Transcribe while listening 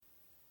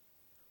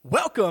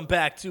Welcome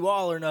back to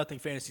All or Nothing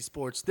Fantasy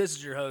Sports. This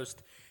is your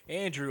host,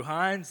 Andrew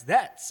Hines.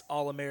 That's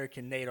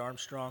All-American Nate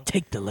Armstrong.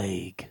 Take the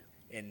leg.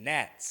 And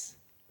that's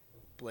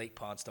Blake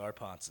Ponstar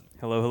Ponson.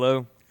 Hello,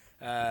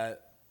 hello.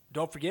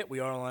 Don't forget, we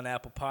are on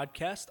Apple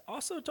Podcast.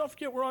 Also, don't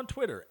forget, we're on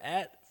Twitter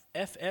at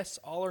FS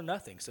All or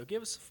Nothing. So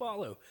give us a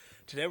follow.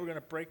 Today, we're going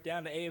to break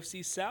down the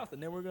AFC South,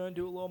 and then we're going to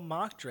do a little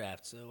mock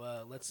draft.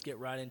 So let's get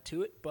right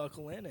into it.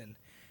 Buckle in, and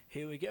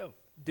here we go.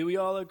 Do we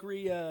all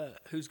agree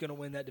who's going to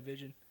win that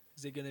division?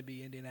 Is it going to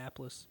be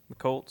Indianapolis? The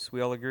Colts, we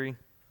all agree.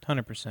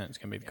 100% it's going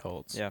to be the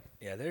Colts. Yeah.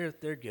 Yeah,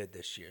 they're good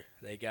this year.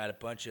 They got a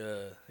bunch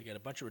of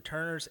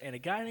returners and a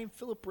guy named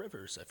Phillip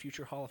Rivers, a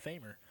future Hall of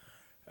Famer.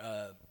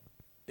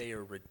 They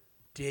are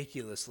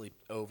ridiculously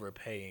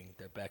overpaying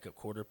their backup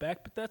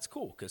quarterback, but that's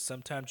cool because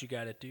sometimes you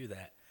got to do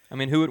that. I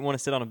mean, who would want to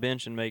sit on a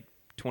bench and make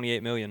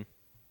 $28 million?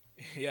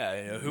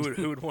 Yeah, you know,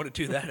 who would want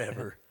to do that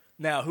ever?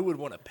 Now, who would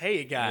want to pay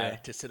a guy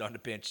to sit on the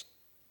bench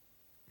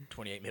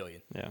 $28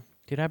 million? Yeah.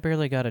 Dude, I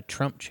barely got a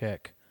Trump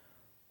check.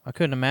 I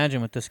couldn't imagine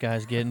what this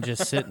guy's getting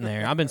just sitting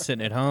there. I've been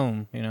sitting at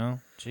home, you know.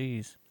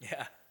 Jeez.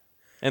 Yeah.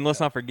 And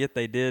let's not forget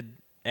they did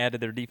add to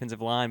their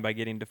defensive line by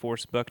getting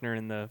DeForest Buckner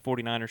in the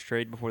 49ers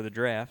trade before the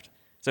draft.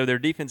 So their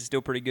defense is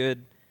still pretty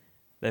good.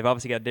 They've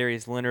obviously got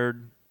Darius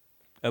Leonard,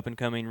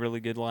 up-and-coming, really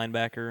good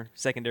linebacker.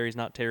 Secondary's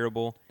not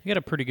terrible. They got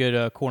a pretty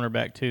good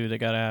cornerback, too. They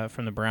got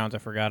from the Browns. I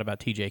forgot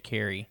about T.J.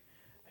 Carey,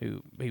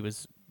 who he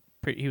was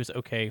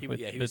okay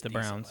with the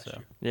Browns.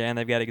 So Yeah, and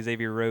they've got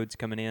Xavier Rhodes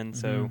coming in.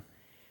 So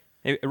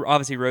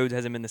obviously Rhodes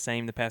hasn't been the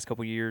same the past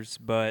couple years,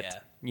 but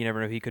you never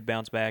know. He could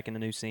bounce back in the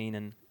new scene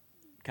and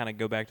kind of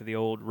go back to the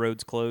old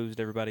Rhodes closed,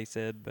 everybody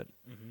said. But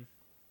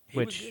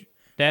which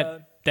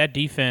that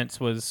defense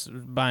was,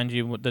 mind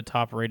you, the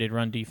top-rated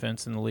run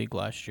defense in the league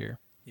last year.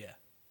 Yeah.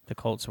 The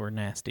Colts were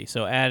nasty.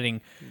 So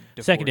adding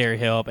secondary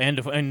help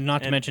and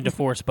not to mention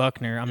DeForest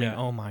Buckner, I mean,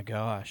 oh my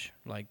gosh.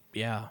 Like,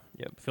 I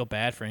feel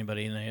bad for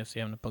anybody in the AFC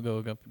having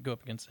to go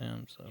up against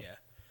him.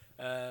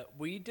 So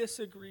we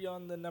disagree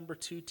on the number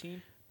 2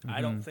 team. I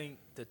don't think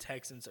the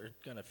Texans are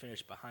going to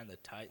finish behind the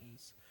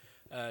Titans.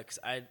 Because,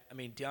 I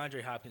mean,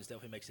 DeAndre Hopkins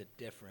definitely makes a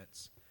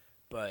difference.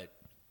 But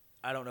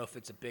I don't know if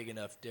it's a big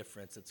enough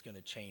difference that's going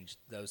to change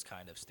those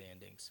kind of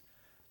standings.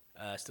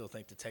 I still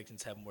think the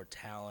Texans have more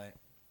talent.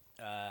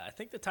 I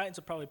think the Titans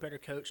are probably better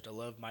coached. I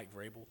love Mike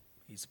Vrabel.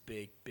 He's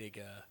a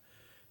big,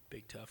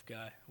 tough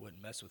guy.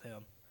 Wouldn't mess with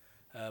him.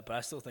 But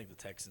I still think the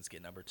Texans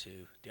get number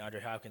 2.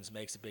 DeAndre Hopkins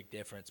makes a big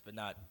difference, but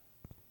not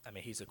 – I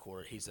mean, he's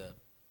a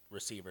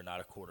receiver, not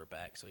a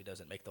quarterback, so he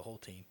doesn't make the whole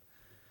team.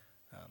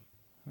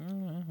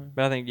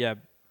 I think,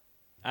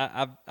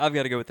 I've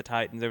got to go with the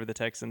Titans over the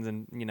Texans.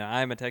 And, you know,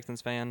 I am a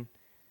Texans fan,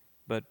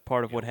 but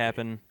part of what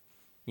happened,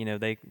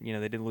 they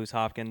did lose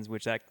Hopkins,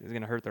 which that is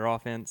going to hurt their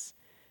offense.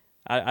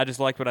 I just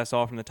liked what I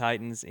saw from the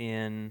Titans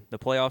in the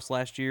playoffs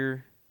last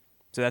year.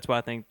 So that's why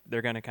I think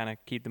they're going to kind of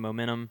keep the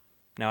momentum.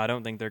 Now, I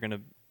don't think they're going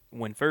to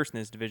win first in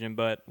this division,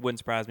 but wouldn't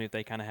surprise me if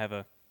they kind of have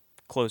a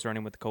close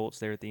running with the Colts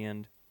there at the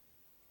end.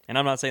 And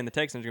I'm not saying the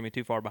Texans are going to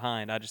be too far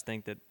behind. I just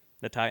think that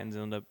the Titans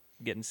end up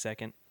getting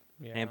second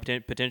and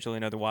potentially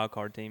another wild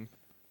card team.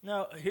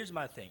 No, here's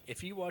my thing.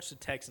 If you watched the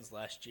Texans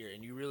last year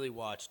and you really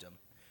watched them,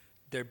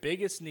 their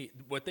biggest need,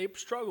 what they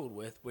struggled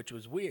with, which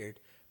was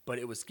weird, but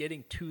it was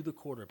getting to the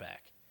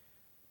quarterback.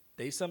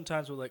 They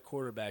sometimes will let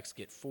quarterbacks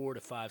get 4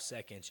 to 5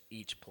 seconds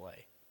each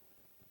play.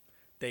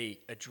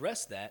 They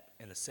addressed that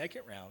in the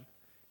second round,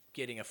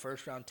 getting a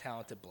first-round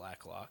talented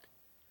Blacklock.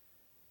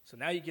 So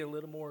now you get a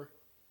little more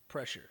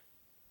pressure.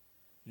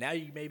 Now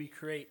you maybe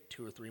create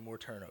 2 or 3 more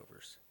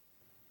turnovers.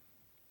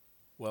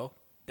 Well,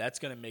 that's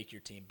going to make your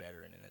team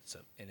better in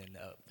and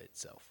of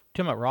itself.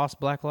 Talking about Ross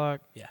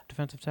Blacklock? Yeah.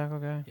 Defensive tackle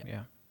guy?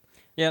 Yeah.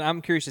 Yeah, and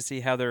I'm curious to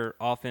see how their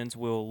offense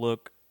will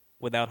look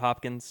without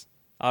Hopkins.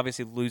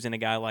 Obviously, losing a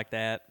guy like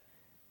that,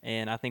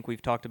 and I think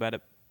we've talked about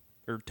it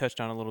or touched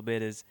on it a little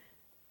bit, is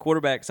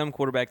some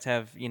quarterbacks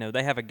have,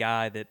 they have a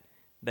guy that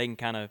they can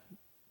kind of,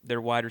 their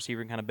wide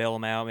receiver can kind of bail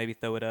them out, maybe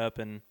throw it up,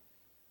 and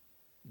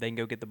they can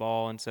go get the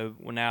ball. And so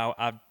now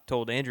I've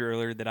told Andrew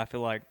earlier that I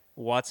feel like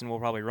Watson will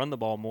probably run the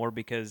ball more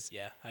because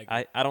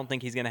I don't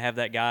think he's going to have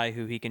that guy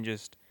who he can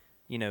just,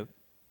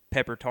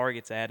 pepper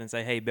targets at and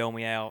say, hey, bail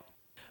me out.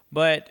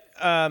 But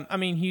I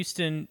mean,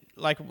 Houston,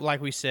 like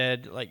we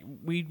said, like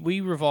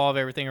we revolve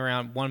everything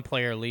around one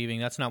player leaving.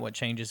 That's not what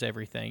changes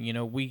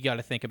everything. We got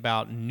to think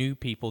about new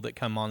people that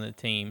come on the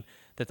team,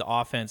 that the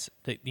offense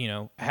that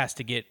has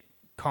to get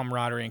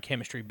camaraderie and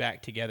chemistry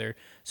back together.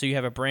 So you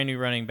have a brand new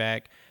running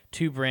back,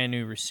 2 brand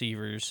new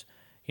receivers,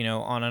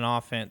 on an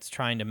offense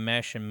trying to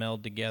mesh and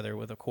meld together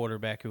with a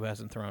quarterback who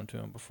hasn't thrown to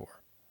him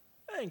before.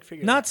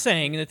 Not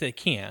saying that they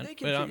can't,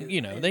 but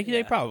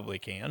they probably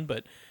can.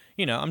 But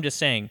I'm just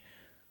saying.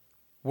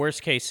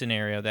 Worst case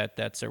scenario,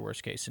 that's their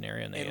worst case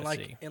scenario in the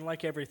AFC. And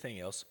like everything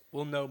else,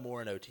 we'll know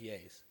more in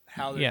OTAs.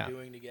 How they're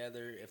doing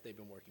together, if they've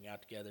been working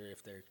out together,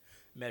 if they're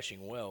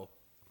meshing well.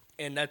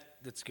 And that's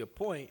a good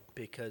point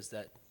because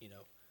that,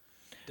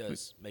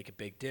 does make a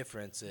big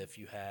difference if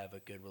you have a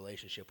good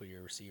relationship with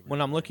your receiver. When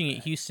I'm looking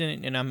at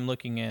Houston and I'm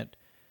looking at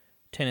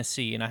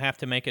Tennessee, and I have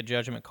to make a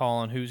judgment call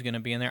on who's going to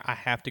be in there. I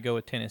have to go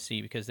with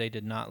Tennessee because they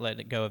did not let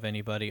it go of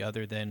anybody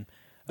other than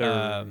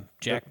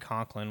Jack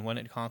Conklin. When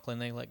did Conklin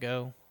they let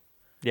go?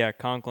 Yeah,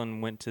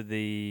 Conklin went to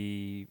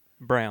the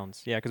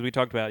Browns. Yeah, because we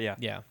talked about,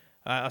 Yeah.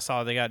 I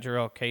saw they got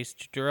Jarrell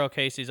Casey. Jarrell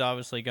Casey's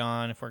obviously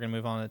gone if we're going to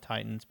move on to the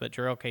Titans, but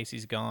Jarrell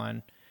Casey's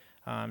gone.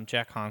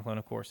 Jack Conklin,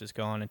 of course, is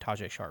gone, and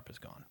Tajay Sharp is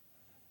gone.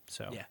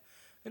 So Yeah,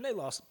 and they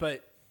lost,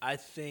 but I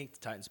think the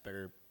Titans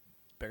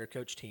better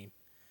coach team.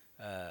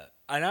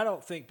 And I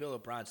don't think Bill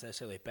O'Brien's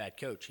necessarily a bad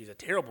coach. He's a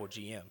terrible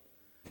GM.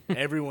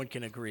 Everyone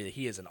can agree that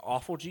he is an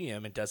awful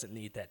GM and doesn't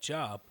need that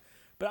job.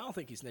 But I don't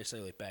think he's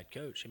necessarily a bad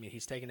coach. I mean,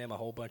 he's taken them a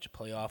whole bunch of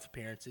playoff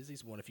appearances.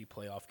 He's won a few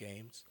playoff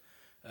games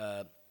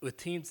with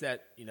teams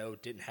that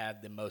didn't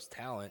have the most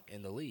talent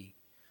in the league.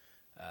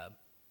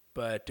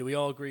 But do we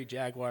all agree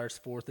Jaguars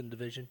fourth in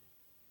division?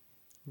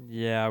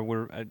 Yeah,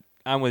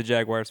 I'm with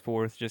Jaguars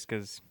fourth just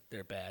because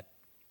They're bad.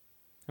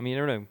 I mean,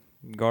 you never know.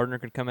 Gardner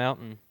could come out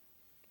and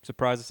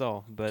surprise us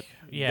all, but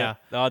Yeah.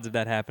 the odds of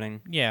that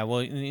happening. Yeah, well,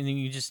 and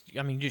you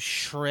just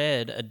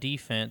shred a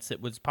defense that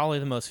was probably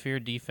the most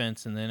feared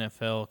defense in the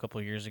NFL a couple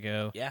of years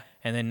ago. Yeah.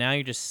 And then now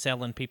you're just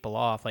selling people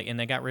off. And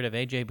they got rid of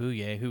A.J.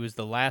 Bouye, who was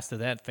the last of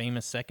that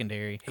famous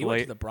secondary. He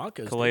went to the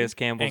Broncos. Calais didn't he?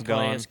 Campbell's And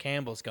gone. Calais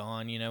Campbell's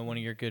gone, one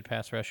of your good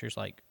pass rushers.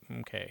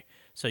 Okay.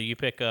 So you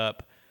pick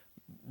up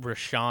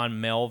Rashawn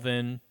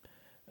Melvin,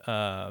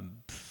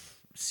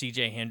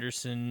 C.J.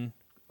 Henderson.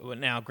 Well,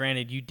 now,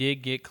 granted, you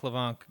did get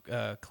Clavon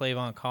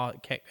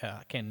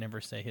I can never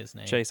say his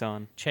name. Chase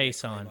on.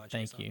 Chase on.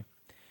 Thank you.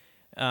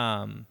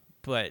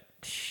 But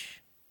Joe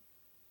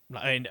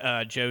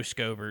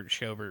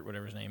Schobert,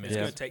 whatever his name is. It's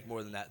going to take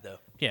more than that, though.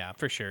 Yeah,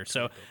 for sure.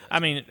 So, I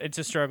mean, it's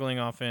a struggling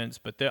offense,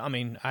 but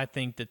I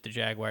think that the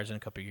Jaguars in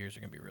a couple of years are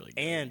going to be really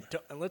good. And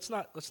let's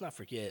not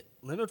forget,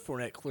 Leonard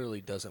Fournette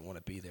clearly doesn't want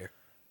to be there.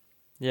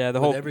 Yeah,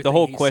 the With whole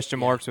everything question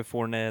marks with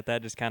Fournette,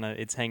 that just kind of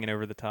it's hanging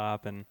over the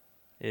top, and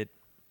it.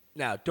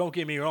 Now, don't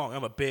get me wrong.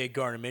 I'm a big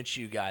Gardner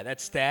Minshew guy. That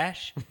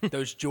stash,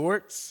 those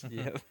jorts,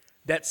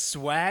 that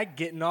swag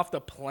getting off the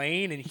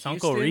plane in Houston.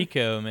 Uncle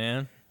Rico,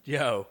 man.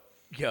 Yo,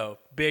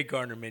 big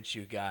Gardner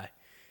Minshew guy.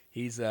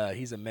 He's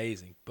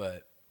amazing,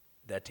 but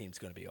that team's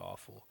going to be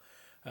awful.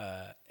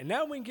 And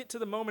now we can get to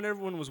the moment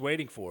everyone was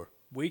waiting for.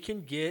 We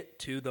can get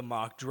to the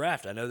mock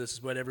draft. I know this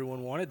is what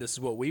everyone wanted. This is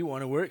what we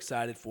wanted. We're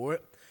excited for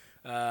it.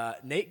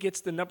 Nate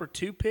gets the number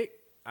 2 pick.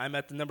 I'm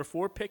at the number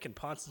 4 pick, and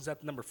Ponson's at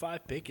the number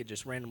 5 pick. It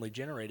just randomly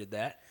generated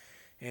that.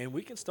 And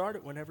we can start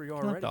it whenever you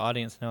are Let ready. the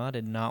audience know I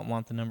did not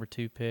want the number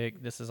 2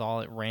 pick. This is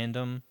all at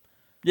random.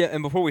 Yeah,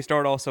 and before we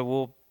start, also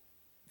we'll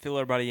fill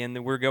everybody in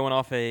that we're going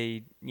off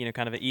a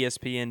kind of an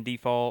ESPN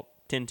default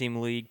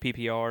 10-team league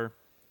PPR.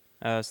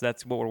 So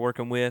that's what we're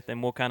working with,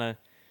 and we'll kind of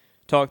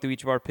talk through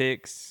each of our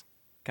picks,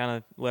 kind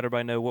of let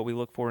everybody know what we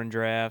look for in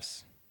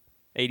drafts,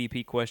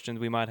 ADP questions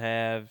we might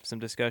have, some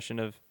discussion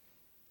of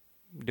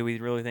do we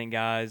really think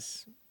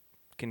guys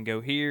can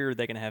go here,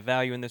 they can have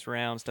value in this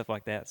round, stuff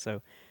like that.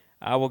 So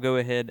I will go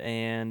ahead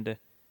and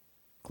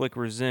click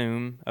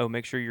resume. Oh,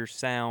 make sure your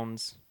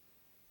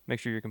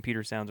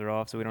computer sounds are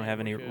off so we don't have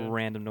any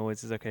random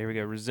noises. Okay, here we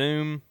go.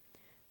 Resume.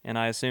 And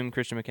I assume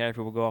Christian McCaffrey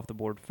will go off the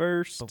board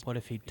first. But what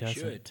if he doesn't?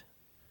 should.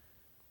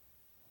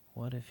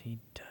 What if he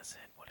doesn't?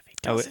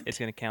 Oh, it's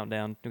going to count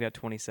down. We got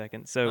 20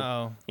 seconds.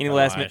 So any gosh.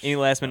 last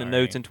minute Sorry.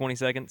 notes in 20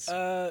 seconds?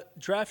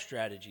 Draft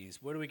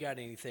strategies. What do we got?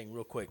 Anything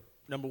real quick?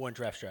 Number 1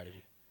 draft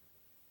strategy.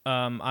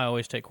 I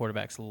always take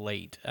quarterbacks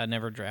late. I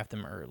never draft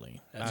them early.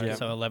 That's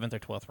So 11th or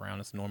 12th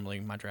round is normally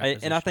my draft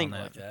position. And I think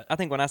on like that. I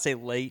think when I say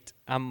late,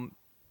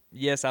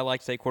 yes, I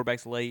like to take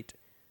quarterbacks late,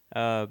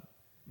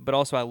 but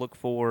also I look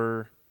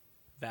for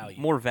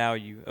more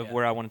value of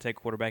where I want to take a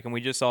quarterback. And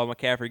we just saw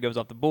McCaffrey goes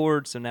off the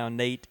board, so now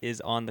Nate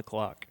is on the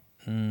clock.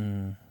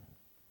 I'll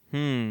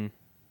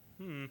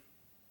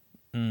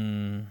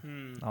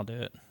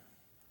do it.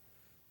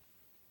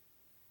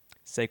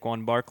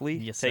 Saquon Barkley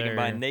Yes, taken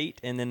by sir.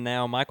 Nate, and then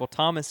now Michael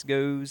Thomas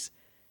goes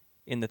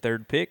in the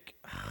 3rd pick,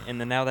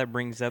 and then now that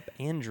brings up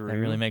Andrew. That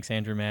really makes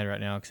Andrew mad right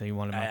now because he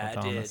wanted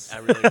Michael Thomas. I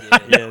really did.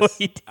 Yes.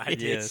 I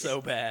did Yes.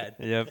 so bad.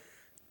 Yep.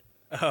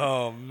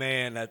 Oh,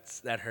 man,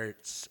 that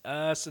hurts.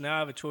 So now I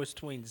have a choice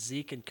between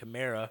Zeke and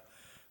Kamara.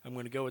 I'm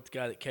going to go with the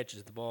guy that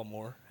catches the ball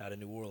more out of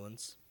New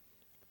Orleans.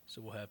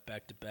 So we'll have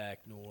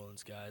back-to-back New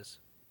Orleans guys.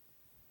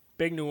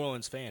 Big New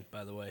Orleans fan,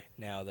 by the way,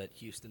 now that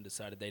Houston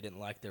decided they didn't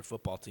like their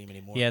football team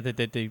anymore. Yeah,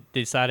 they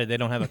decided they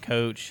don't have a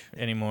coach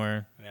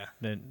anymore. Yeah.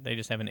 They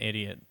just have an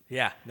idiot.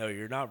 Yeah, no,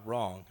 you're not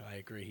wrong. I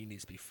agree. He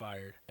needs to be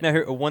fired. Now,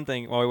 here, one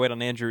thing while we wait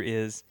on Andrew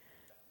is,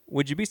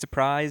 would you be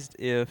surprised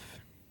if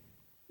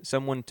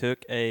someone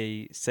took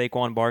a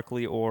Saquon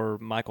Barkley or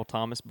Michael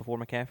Thomas before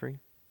McCaffrey?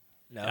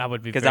 No. I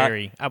would be 'Cause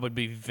very.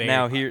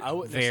 Now here, I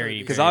wouldn't very, necessarily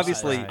be because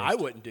surprised. obviously- I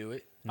wouldn't do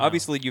it. No.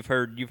 obviously you've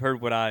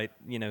heard what I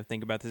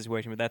think about the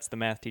situation, but that's the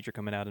math teacher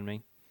coming out in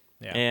me.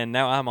 Yeah. And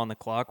now I'm on the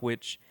clock,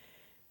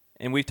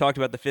 and we've talked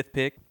about the 5th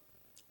pick.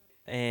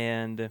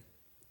 And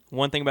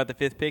one thing about the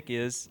 5th pick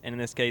is, and in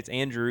this case,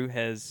 Andrew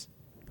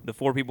the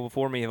 4 people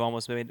before me have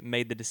almost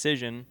made the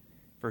decision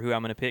for who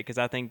I'm going to pick because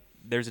I think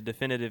there's a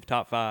definitive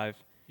top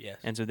 5 Yes.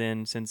 And so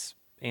then since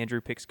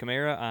Andrew picks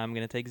Kamara, I'm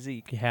going to take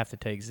Zeke. You have to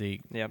take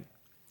Zeke. Yep.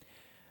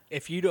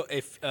 If you don't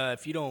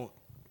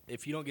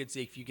get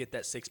Zeke, if you get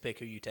that 6th pick,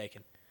 who you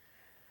taking?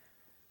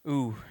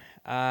 Ooh.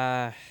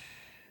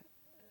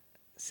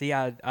 See,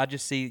 I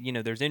just see,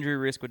 there's injury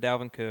risk with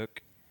Dalvin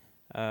Cook.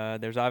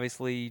 There's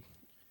obviously,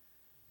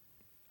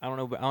 I don't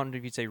know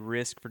if you'd say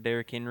risk for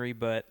Derrick Henry,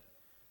 but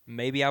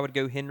maybe I would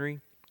go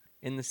Henry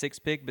in the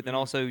 6th pick. But then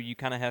also you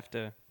kind of have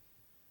to,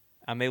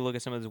 I may look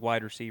at some of those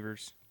wide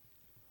receivers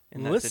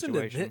in that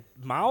situation. To this.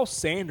 Miles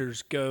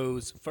Sanders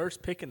goes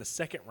 1st pick in the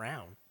 2nd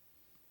round.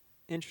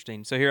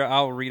 Interesting. So here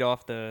I'll read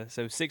off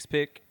 6th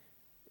pick.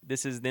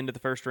 This is the end of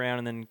the 1st round,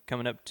 and then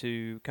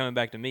coming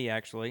back to me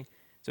actually.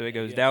 So it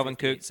goes Dalvin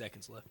Cook, 8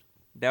 seconds left.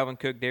 Dalvin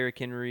Cook, Derrick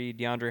Henry,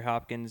 DeAndre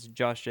Hopkins,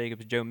 Josh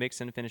Jacobs, Joe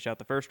Mixon finish out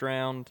the 1st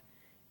round,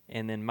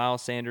 and then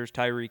Miles Sanders,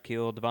 Tyreek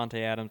Hill,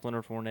 Devontae Adams,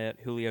 Leonard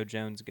Fournette, Julio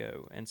Jones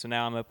go. And so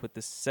now I'm up with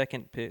the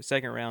second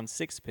round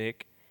 6th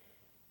pick,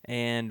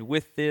 and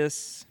with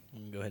this, I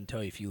can go ahead and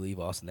tell you if you leave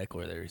Austin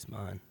Eckler there, he's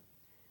mine.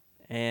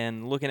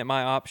 and looking at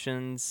my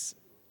options.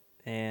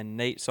 And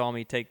Nate saw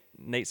me take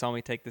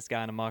this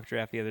guy in a mock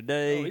draft the other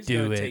day. He's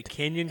Do gonna it. Take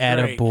Kenyon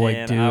Drake. Attaboy,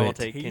 and do I will it.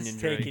 take He's Kenyon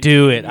taking Drake.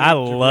 Do it. I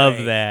Kenyon love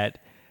Drake. that.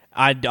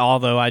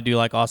 Although I do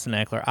like Austin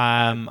Eckler,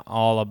 I'm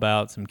all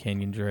about some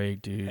Kenyon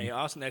Drake, dude. Hey,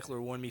 Austin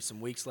Eckler won me some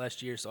weeks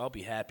last year, so I'll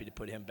be happy to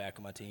put him back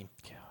on my team.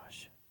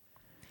 Gosh,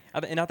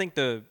 And I think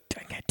dang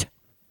it.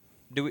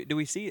 do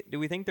we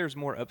think there's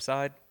more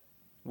upside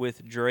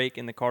with Drake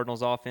in the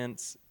Cardinals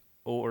offense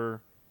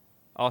or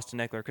Austin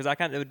Eckler? Because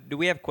do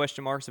we have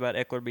question marks about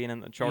Eckler being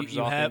in the Chargers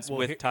offense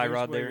with here's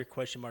Tyrod where there? your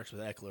question marks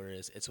with Eckler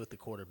is. It's with the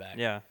quarterback.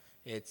 Yeah.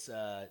 It's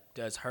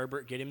does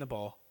Herbert get him the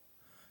ball,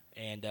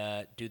 and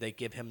do they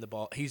give him the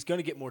ball? He's going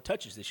to get more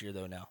touches this year,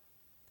 though, now.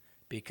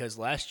 Because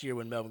last year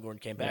when Melvin Gordon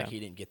came back, Yeah. he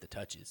didn't get the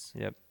touches.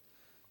 Yep.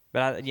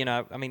 But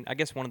I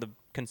guess one of the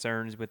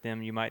concerns with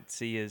them you might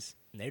see is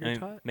Nader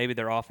Tot? maybe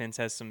their offense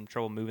has some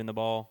trouble moving the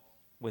ball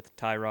with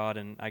Tyrod,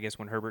 and I guess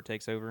when Herbert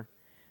takes over.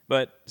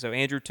 But so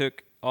Andrew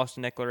took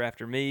Austin Eckler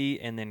after me,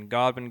 and then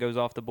Godwin goes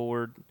off the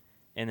board,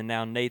 and then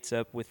now Nate's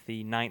up with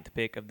the 9th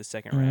pick of the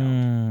 2nd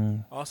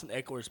round. Austin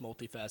Eckler's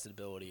multifaceted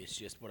ability is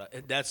just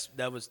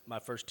that was my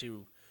first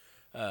 2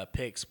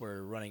 picks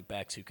were running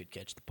backs who could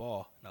catch the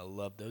ball, and I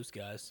love those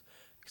guys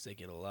because they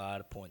get a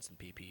lot of points in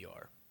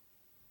PPR.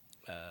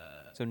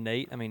 So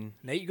Nate,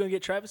 Nate, you gonna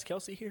get Travis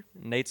Kelce here?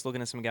 Nate's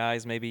looking at some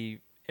guys, maybe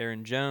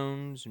Aaron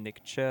Jones,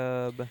 Nick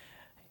Chubb.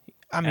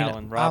 I mean,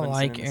 Allen I Robinson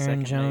like in the Aaron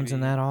second, Jones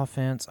in maybe. that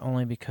offense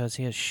only because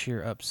he has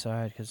sheer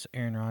upside because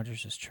Aaron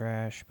Rodgers is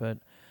trash. But,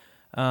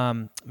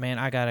 man,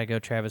 I got to go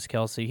Travis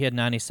Kelce. He had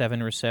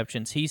 97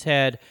 receptions. He's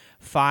had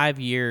 4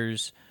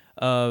 years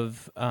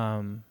of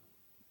back-to-back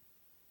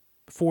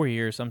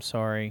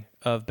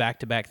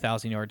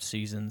 1,000-yard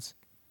seasons.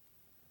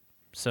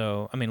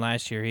 So,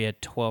 last year he had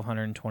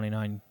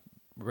 1,229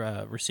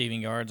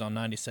 receiving yards on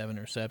 97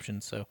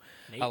 receptions. So,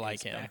 Nate I like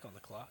is him. back on the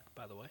clock,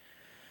 by the way.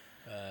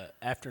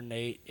 After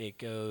Nate, it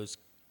goes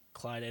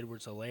Clyde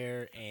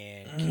Edwards-Helaire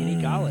and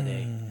Kenny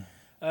Galladay.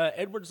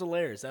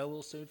 Edwards-Helaire, is that a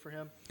little soon for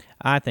him?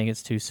 I think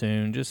it's too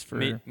soon just for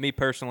Me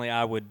personally,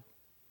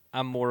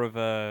 I'm more of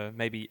a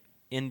maybe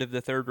end of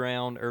the 3rd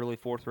round, early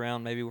 4th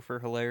round, maybe for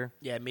Hilaire.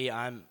 Yeah,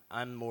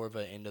 I'm more of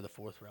an end of the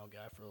 4th round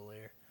guy for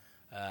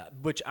Helaire,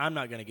 which I'm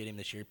not going to get him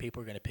this year.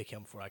 People are going to pick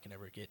him before I can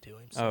ever get to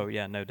him. So Oh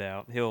yeah, no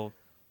doubt. He'll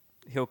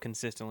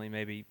consistently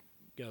maybe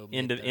go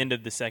end of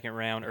mid-third. the 2nd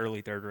round,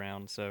 early 3rd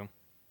round. So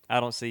I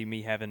don't see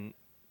me having,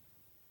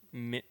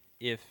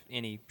 if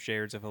any,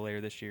 shares of Hilaire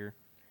this year.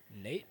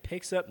 Nate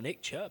picks up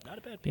Nick Chubb. Not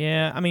a bad pick.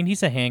 Yeah,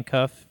 he's a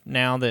handcuff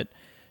now that,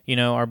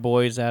 our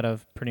boy's out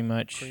of pretty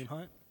much. Kareem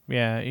Hunt.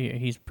 Yeah,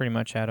 he's pretty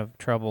much out of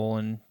trouble,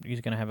 and he's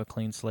going to have a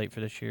clean slate for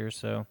this year.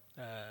 So,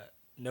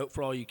 Note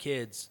for all you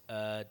kids,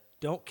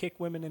 don't kick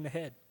women in the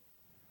head.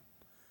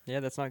 Yeah,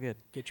 that's not good.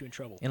 Get you in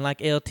trouble. and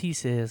like LT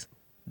says,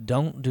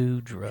 don't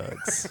do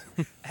drugs.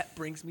 That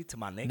brings me to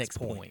my next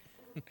point.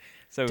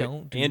 So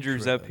Don't do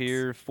Andrew's up drugs.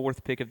 here,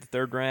 4th pick of the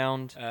 3rd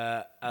round.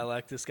 I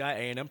like this guy,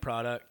 A&M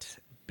product.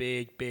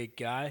 Big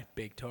guy,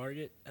 big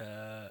target,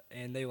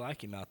 and they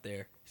like him out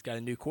there. He's got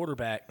a new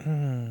quarterback.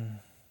 I'm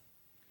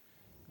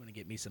going to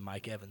get me some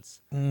Mike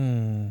Evans.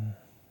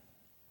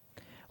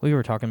 We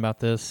were talking about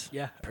this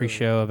Yeah,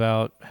 pre-show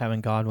about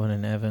having Godwin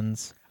and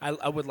Evans.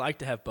 I would like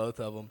to have both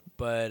of them,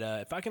 but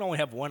if I can only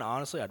have one,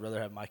 honestly, I'd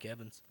rather have Mike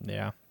Evans.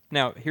 Yeah.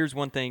 Now, here's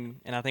one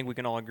thing, and I think we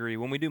can all agree.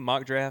 When we do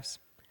mock drafts,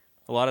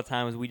 a lot of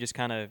times we just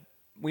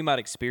we might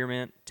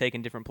experiment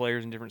taking different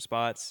players in different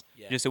spots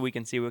just so we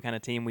can see what kind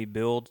of team we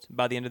build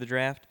by the end of the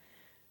draft.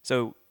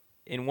 So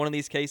in one of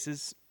these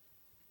cases,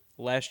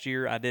 last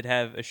year I did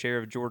have a share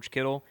of George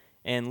Kittle,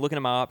 and looking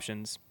at my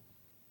options,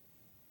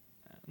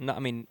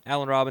 Allen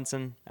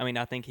Robinson,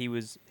 I think he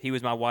was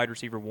my wide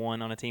receiver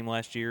 1 on a team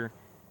last year.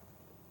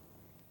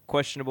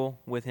 Questionable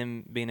with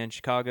him being in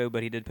Chicago,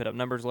 but he did put up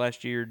numbers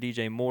last year.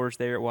 DJ Moore's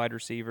there at wide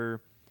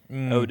receiver.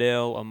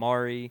 Odell,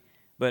 Amari.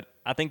 But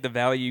I think the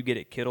value you get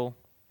at Kittle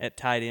at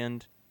tight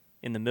end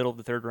in the middle of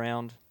the 3rd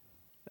round,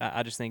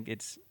 I just think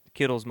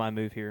Kittle's my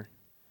move here.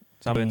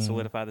 So I'm going to Dang.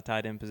 solidify the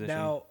tight end position.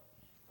 Now,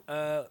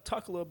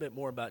 talk a little bit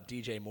more about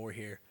DJ Moore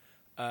here.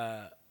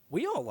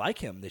 We all like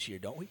him this year,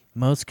 don't we?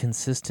 Most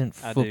consistent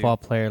I football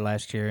do. player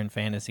last year in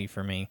fantasy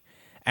for me.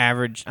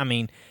 Average. I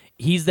mean,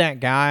 he's that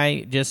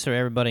guy. Just so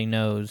everybody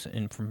knows,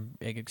 and from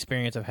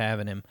experience of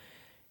having him,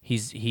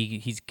 he's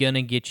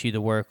gonna get you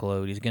the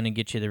workload. He's gonna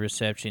get you the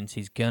receptions.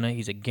 He's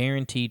a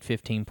guaranteed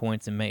 15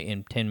 points in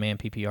 10-man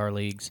PPR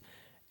leagues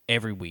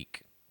every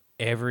week.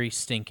 Every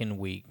stinking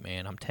week,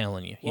 man. I'm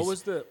telling you. What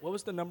was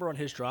the number on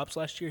his drops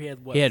last year? He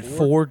had what? He had total?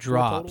 four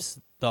drops.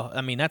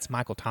 I mean, that's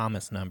Michael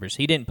Thomas numbers.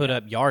 He didn't put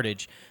up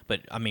yardage,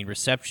 but I mean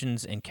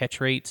receptions and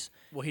catch rates.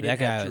 Well, he that didn't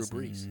guy have was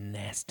Drew Brees.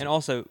 nasty. And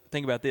also,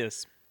 think about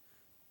this.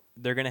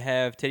 They're going to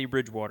have Teddy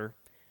Bridgewater.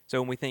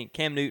 So when we think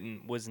Cam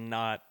Newton was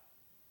not,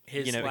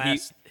 His you know,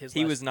 last,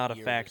 he was not a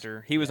year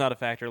factor. He was not a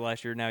factor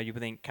last year. Now you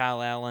would think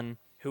Kyle Allen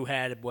who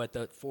had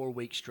the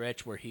 4-week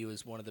stretch where he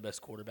was one of the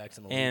best quarterbacks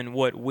in the league. and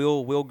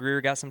Will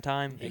Greer got some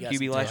time He at got QB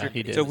some last time. year.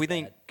 He did. So if He we was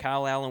think bad.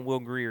 Kyle Allen, Will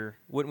Greer,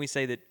 wouldn't we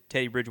say that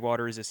Teddy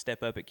Bridgewater is a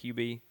step up at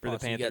QB for the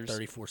Pause, you got Panthers?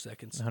 34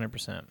 seconds.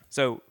 100%.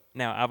 So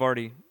now I've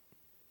already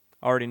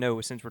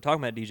know, since we're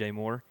talking about DJ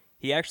Moore,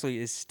 he actually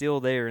is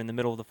still there in the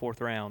middle of the 4th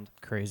round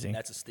Crazy.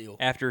 That's a steal.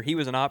 after he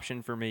was an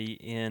option for me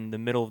in the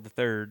middle of the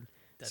 3rd.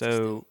 That's a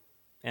steal.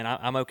 And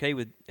I'm okay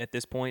with, at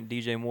this point,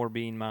 DJ Moore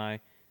being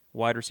my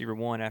wide receiver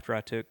 1 after I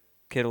took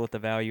Kittle at the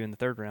value in the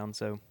 3rd round.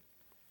 So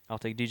I'll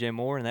take DJ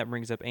Moore, and that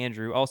brings up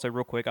Andrew. Also,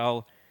 real quick,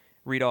 I'll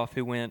read off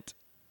who went.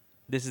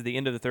 This is the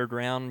end of the 3rd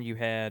round. You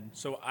had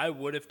So I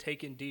would have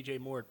taken DJ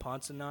Moore at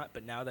Ponsonate,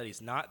 but now that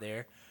he's not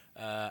there,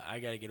 I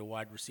got to get a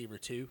wide receiver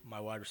too. My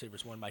wide receiver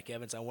is one Mike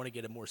Evans. I want to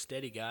get a more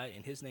steady guy,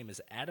 and his name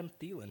is Adam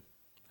Thielen.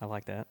 I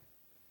like that.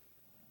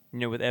 You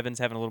know, with Evans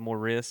having a little more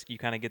risk, you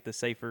kind of get the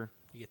safer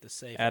You get the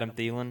safe Adam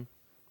Thielen.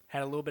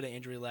 Had a little bit of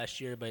injury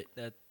last year, but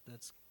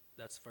that's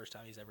the first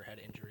time he's ever had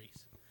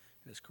injuries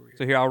in his career.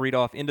 So here I'll read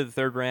off into the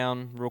 3rd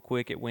round real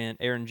quick. It went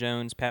Aaron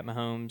Jones, Pat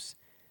Mahomes,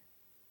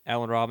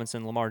 Allen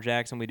Robinson, Lamar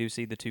Jackson. We do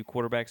see the 2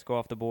 quarterbacks go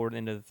off the board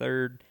into the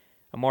 3rd.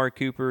 Amari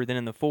Cooper. Then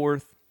in the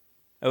 4th,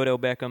 Odell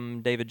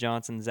Beckham, David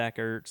Johnson, Zach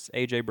Ertz,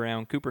 A.J.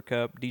 Brown, Cooper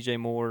Kupp, DJ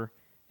Moore,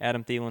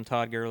 Adam Thielen,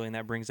 Todd Gurley, and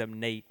that brings up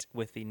Nate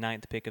with the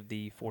 9th pick of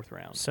the 4th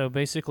round. So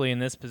basically, in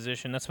this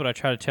position, that's what I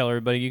try to tell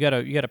everybody. You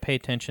gotta pay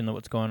attention to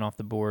what's going off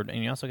the board,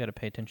 and you also got to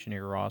pay attention to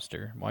your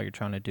roster while you're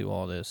trying to do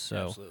all this.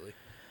 So Absolutely.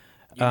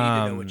 You need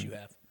to know what you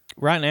have.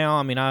 right now,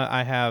 I mean,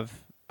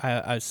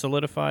 I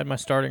solidified my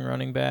starting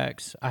running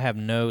backs. I have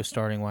no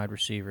starting wide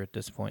receiver at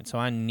this point, so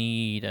I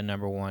need a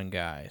number 1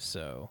 guy.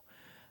 So,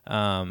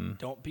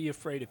 Don't be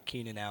afraid of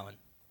Keenan Allen.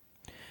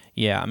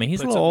 yeah, I mean,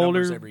 he's a Puts little up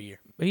numbers older. every year.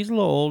 He's a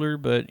little older,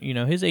 but you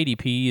know his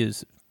ADP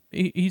is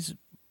he's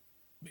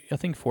I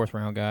think 4th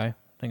round guy. I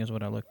think is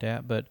what I looked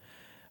at. But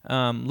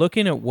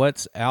looking at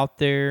what's out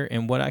there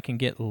and what I can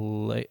get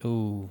late.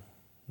 Ooh,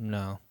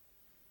 no.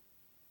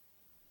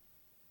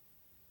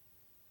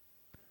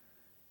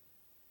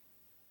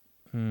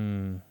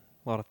 A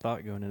lot of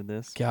thought going into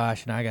this.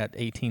 Gosh, and I got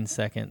 18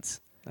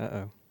 seconds.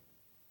 Uh-oh.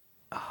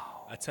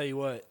 I tell you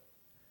what,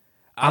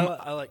 I'm-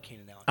 I like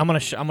Keenan Allen. I'm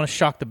gonna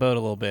shock the boat a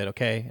little bit,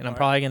 okay? And I'm All right,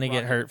 probably gonna get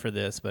rock it. hurt for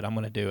this, but I'm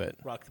gonna do it.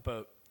 Rock the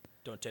boat.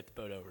 Don't tip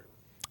the boat over.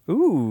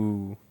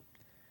 Ooh.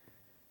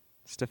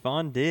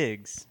 Stephon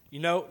Diggs.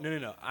 No.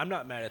 I'm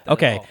not mad at that.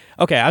 Okay, At all.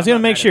 okay. I was I'm gonna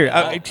not make mad sure at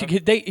that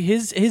at all.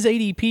 his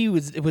ADP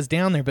was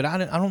down there, but I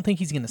don't think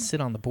he's gonna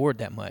sit on the board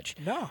that much.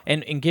 No.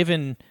 And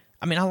given,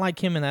 I mean, I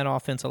like him in that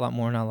offense a lot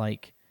more than I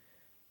like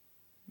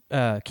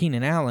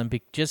Keenan Allen,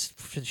 just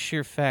for the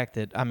sheer fact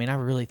that I mean, I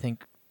really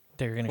think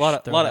they're gonna A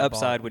lot throw of that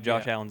upside ball. with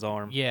Josh Yeah. Allen's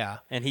arm. Yeah.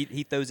 And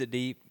he throws it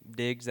deep.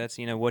 Diggs, that's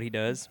what he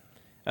does.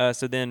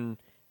 So then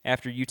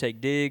after you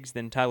take Diggs,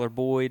 then Tyler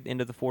Boyd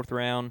into the 4th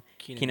round.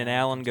 Keenan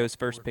Allen comes goes off the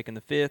first board. pick in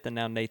the 5th, and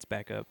now Nate's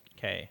back up.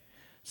 Okay.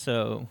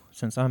 So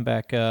since I'm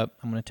back up,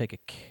 I'm gonna take a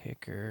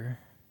kicker.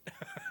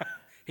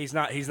 He's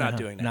not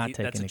doing that. Not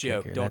That's taking a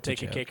joke. kicker. Don't That's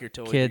take a joke. kicker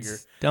till Kids, you're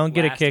don't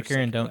get a last or kicker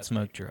and second don't last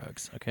smoke pick.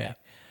 drugs. Okay.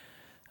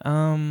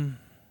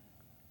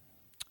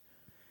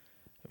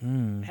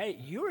 Hey,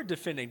 you were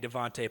defending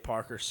Devontae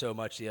Parker so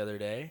much the other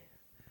day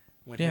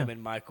when Yeah. him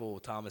and Michael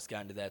Thomas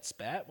got into that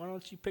spat. Why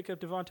don't you pick up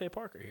Devontae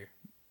Parker here?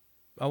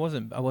 I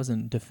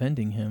wasn't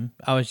defending him.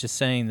 I was just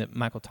saying that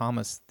Michael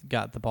Thomas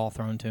got the ball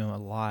thrown to him a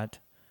lot.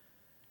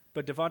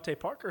 But Devontae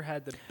Parker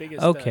had the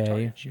biggest Okay.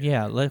 target share.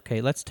 Yeah.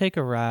 Okay. Let's take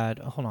a ride.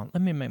 Hold on.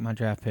 Let me make my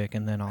draft pick,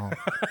 and then I'll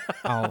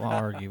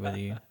argue with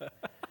you.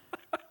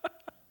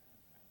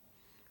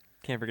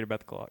 Can't forget about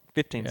the clock.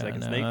 15 Yeah,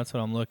 seconds, no, Nate. that's what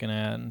I'm looking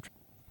at.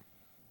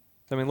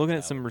 So, I mean, looking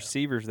at some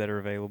receivers that are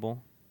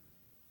available.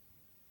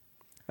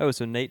 Oh,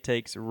 so Nate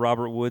takes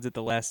Robert Woods at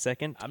the last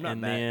second. I'm not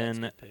and mad. That's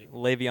then a good pick.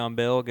 Le'Veon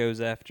Bell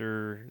goes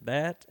after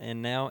that.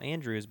 And now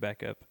Andrew is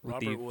back up. with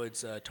Robert the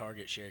Woods'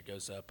 target share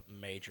goes up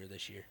major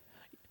this year.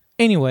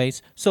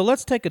 Anyways, so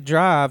let's take a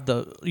drive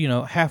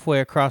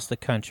halfway across the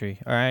country,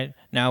 all right?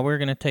 Now we're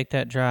going to take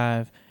that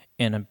drive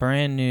in a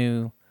brand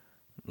new,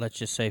 let's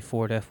just say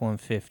Ford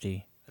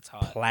F-150 That's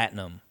hot.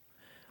 Platinum.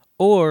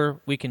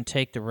 Or we can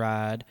take the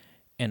ride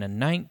in a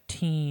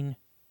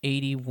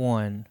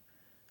 1981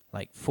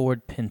 like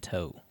Ford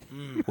Pinto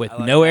with I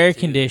like no that air too.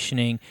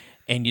 conditioning,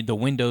 and the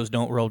windows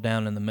don't roll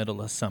down in the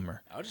middle of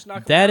summer. I'll just knock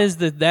 'em That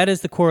out.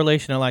 is the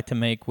correlation I like to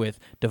make with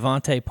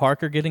Devontae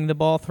Parker getting the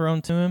ball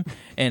thrown to him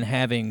and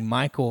having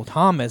Michael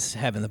Thomas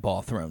having the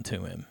ball thrown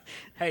to him.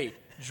 Hey,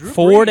 Drew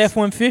Ford Brees,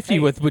 F-150 hey,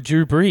 with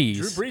Drew Brees.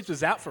 Drew Brees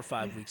was out for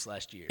 5 weeks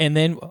last year. And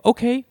then,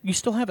 okay, you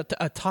still have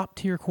a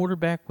top-tier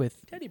quarterback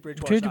with Teddy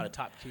Bridgewater's not a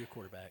top-tier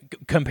quarterback.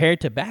 compared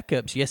to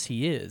backups. Yes,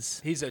 he is.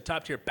 He's a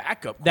top-tier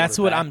backup quarterback. That's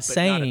what I'm but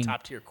saying. Not a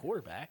top-tier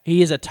quarterback.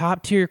 He is a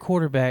top-tier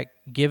quarterback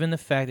given the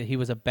fact that he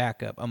was a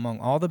backup.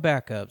 Among all the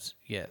backups,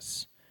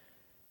 yes.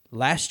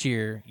 Last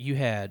year, you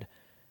had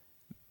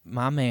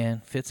my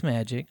man,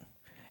 Fitzmagic,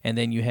 and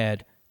then you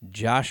had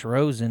Josh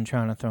Rosen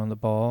trying to throw the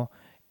ball,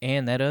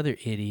 and that other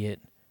idiot.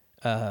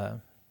 I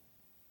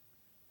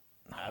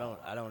don't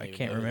I even can't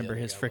know who the remember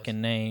other his guy was. freaking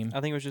name. I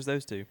think it was just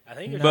those two. I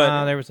think No, it's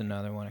But- there was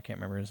another one. I can't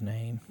remember his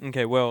name.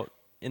 Okay, well,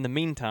 in the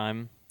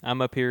meantime,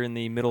 I'm up here in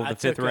the middle of the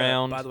fifth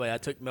round. By the way, I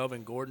took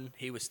Melvin Gordon.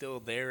 He was still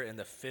there in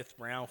the 5th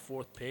round,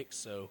 4th pick.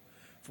 So,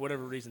 for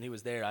whatever reason he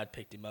was there, I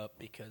picked him up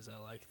because I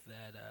like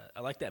that.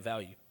 I like that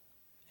value.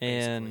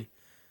 And basically.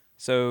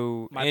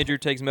 so My Andrew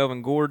takes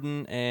Melvin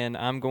Gordon, and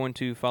I'm going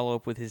to follow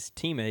up with his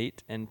teammate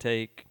and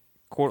take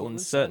Cortland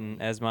Cortland Sutton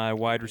Sutton. as my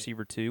wide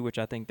receiver 2, which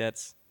I think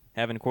that's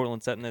having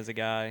Cortland Sutton as a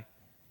guy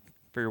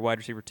for your wide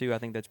receiver 2. I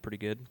think that's pretty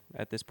good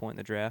at this point in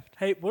the draft.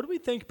 Hey, what do we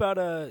think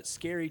about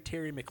scary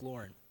Terry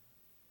McLaurin?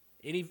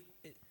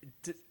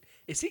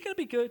 Is he going to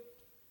be good?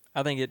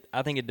 I think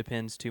it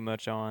depends too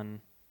much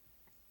on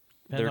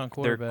Depends on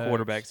their quarterbacks.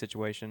 quarterback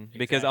situation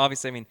because Exactly.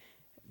 obviously, I mean,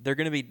 they're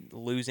going to be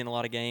losing a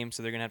lot of games,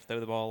 so they're going to have to throw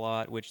the ball a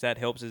lot, which that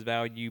helps his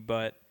value.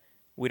 But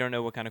we don't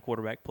know what kind of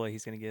quarterback play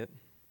he's going to get,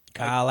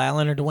 Kyle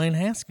Allen or Dwayne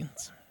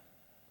Haskins.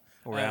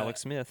 or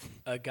Alex Smith.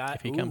 A guy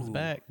If he comes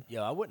back.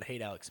 Yeah, I wouldn't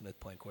hate Alex Smith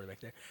playing quarterback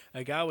there.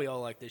 A guy we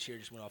all like this year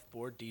just went off the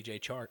board, DJ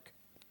Chark.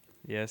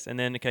 Yes, and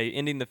then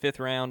ending the 5th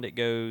round, it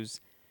goes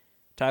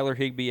Tyler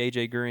Higbee,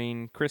 AJ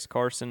Green, Chris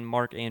Carson,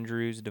 Mark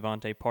Andrews,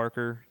 Devontae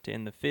Parker to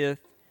end the 5th,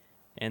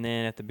 and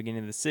then at the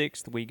beginning of the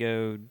 6th, we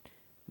go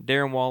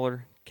Darren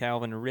Waller,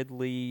 Calvin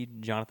Ridley,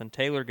 Jonathan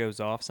Taylor goes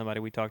off, somebody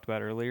we talked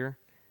about earlier,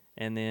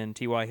 and then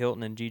T.Y.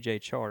 Hilton and G.J.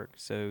 Chark.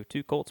 So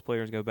 2 Colts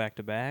players go back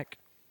to back.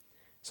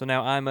 So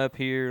now I'm up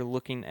here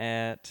looking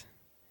at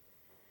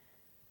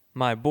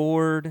my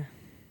board.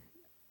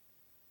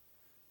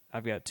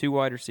 I've got 2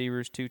 wide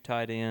receivers, 2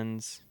 tight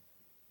ends.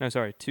 No,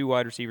 sorry, 2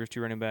 wide receivers,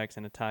 2 running backs,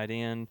 and a tight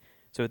end.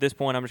 So at this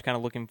point, I'm just kind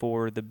of looking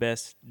for the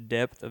best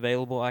depth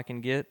available I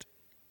can get.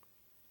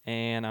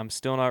 And I'm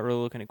still not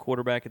really looking at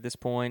quarterback at this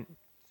point.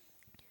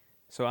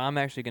 So I'm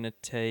actually going to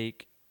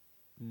take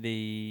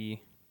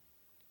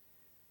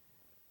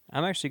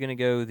I'm actually going to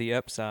go the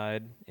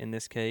upside in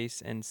this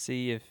case and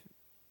see if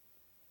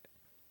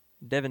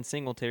Devin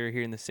Singletary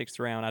here in the 6th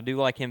round. I do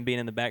like him being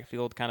in the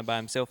backfield kind of by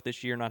himself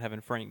this year, not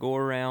having Frank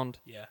Gore around.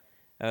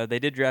 Yeah. They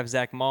did draft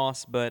Zach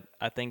Moss, but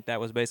I think that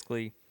was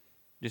basically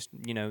just,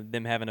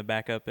 them having a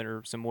backup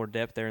or some more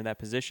depth there in that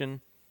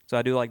position. So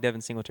I do like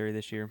Devin Singletary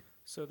this year.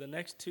 So the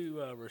next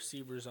 2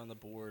 receivers on the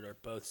board are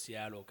both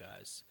Seattle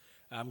guys.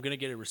 I'm going to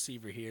get a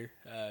receiver here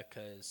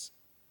because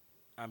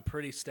I'm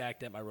pretty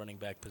stacked at my running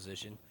back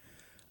position.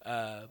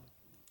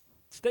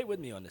 Stay with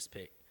me on this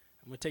pick.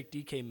 I'm going to take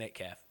DK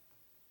Metcalf.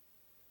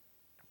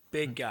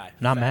 Big guy.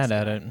 Not fast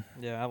mad at guy. it.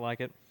 Yeah, I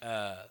like it.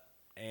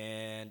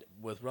 And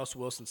with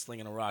Russell Wilson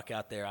slinging a rock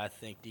out there, I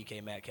think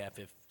DK Metcalf,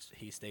 if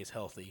he stays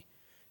healthy,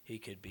 he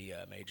could be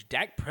major.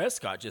 Dak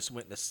Prescott just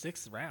went in the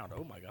 6th round.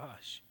 Oh, my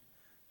gosh.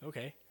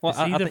 Okay. Well, Is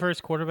he I the think-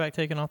 first quarterback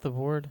taken off the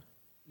board?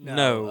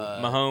 No,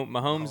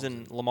 Mahomes and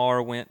and-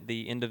 Lamar went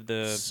the end of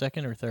the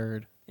Second or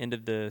third?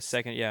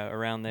 second,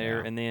 around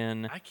there, Yeah. and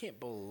then I can't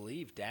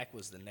believe Dak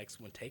was the next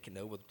one taken,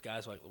 though, with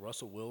guys like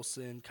Russell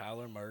Wilson,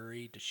 Kyler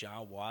Murray,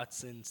 Deshaun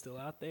Watson still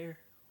out there.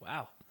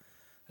 Wow.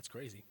 That's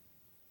crazy.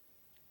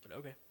 But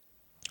okay.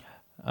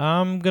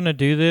 I'm going to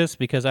do this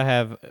because I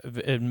have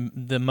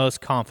the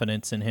most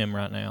confidence in him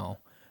right now.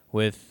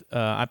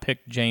 I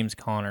picked James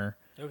Conner.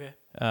 Okay.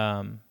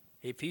 Um,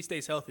 If he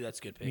stays healthy, that's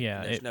a good pick.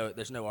 Yeah,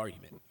 There's no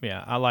argument.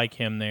 yeah, I like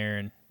him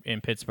there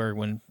in Pittsburgh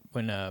when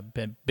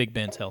Big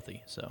Ben's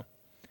healthy. So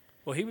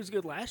Well, he was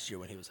good last year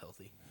when he was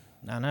healthy.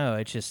 I know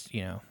it's just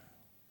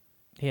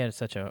he had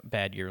such a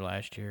bad year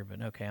last year,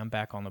 but okay, I'm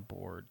back on the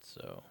board.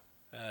 So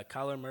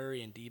Kyler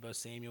Murray and Deebo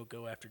Samuel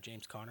go after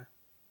James Conner.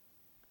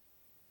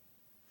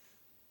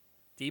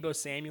 Deebo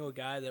Samuel, a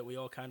guy that we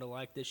all kind of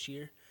like this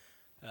year.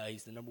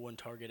 He's the number 1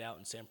 target out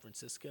in San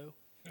Francisco.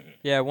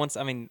 yeah, once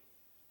Sanders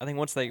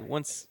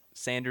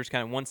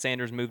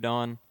moved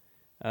on,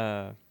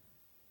 now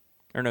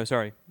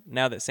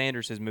that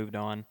Sanders has moved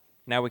on,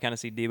 now we kind of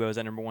see Deebo as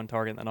that number 1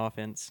 target in that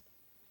offense.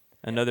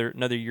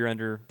 Another year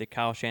under the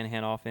Kyle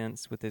Shanahan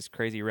offense with his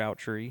crazy route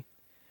tree.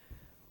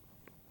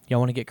 y'all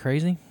want to get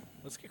crazy?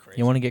 Let's get crazy.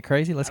 You want to get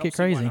crazy? Let's I get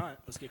don't see why crazy. not.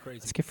 Let's get crazy.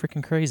 Let's get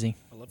freaking crazy.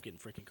 I love getting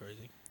freaking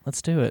crazy.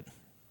 Let's do it.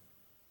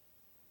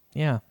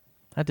 Yeah,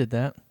 I did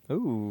that.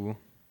 Ooh.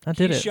 I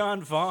did it.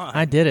 Keyshawn Vaughn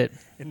I did it.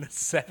 in the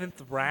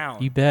 7th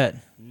round. You bet.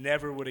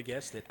 Never would have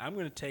guessed it. I'm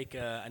going to take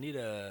I need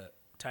a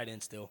tight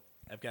end still.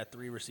 I've got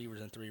 3 receivers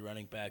and 3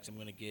 running backs. I'm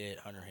going to get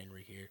Hunter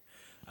Henry here.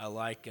 I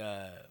like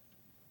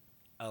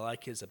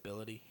his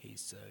ability.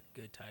 He's a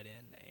good tight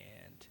end,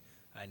 and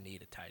I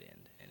need a tight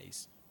end. And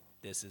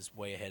this is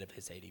way ahead of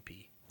his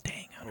ADP.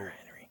 Dang, Hunter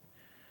Henry.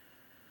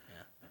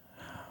 Yeah.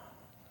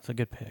 It's a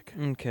good pick.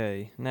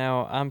 Okay,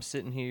 now I'm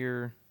sitting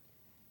here.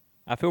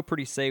 I feel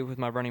pretty safe with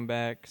my running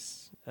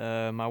backs.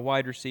 My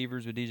wide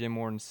receivers with DJ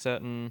Moore and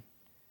Sutton.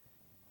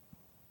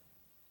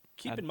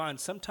 Keep in mind,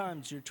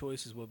 sometimes your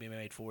choices will be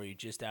made for you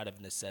just out of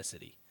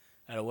necessity,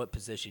 out of what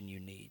position you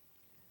need.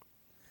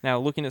 Now,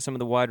 looking at some of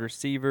the wide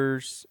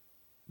receivers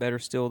that are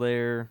still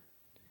there,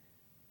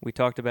 we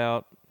talked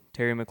about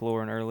Terry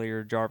McLaurin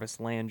earlier, Jarvis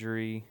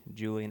Landry,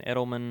 Julian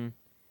Edelman.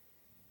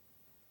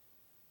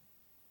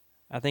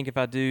 I think if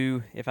I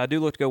do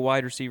look to go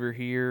wide receiver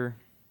here,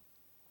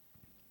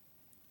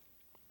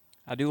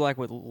 I do like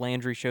what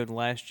Landry showed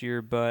last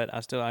year, but I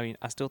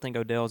still think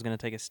Odell is going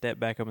to take a step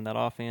back up in that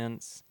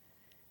offense.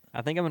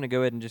 I think I'm going to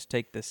go ahead and just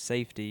take the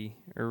safety,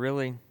 or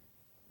really,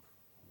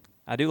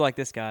 I do like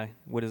this guy,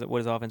 what his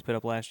offense put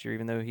up last year,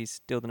 even though he's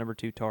still the number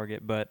 2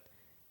 target. But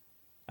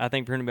I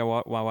think for him to be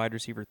my wide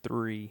receiver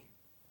 3,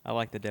 I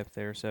like the depth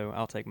there, so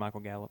I'll take Michael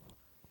Gallup.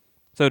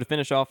 So to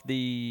finish off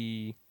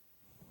the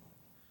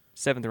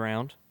 7th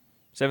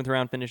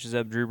round finishes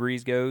up Drew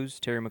Brees goes,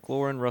 Terry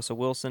McLaurin, Russell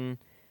Wilson,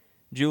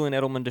 Julian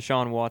Edelman,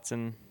 Deshaun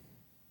Watson.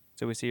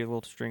 So we see a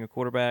little string of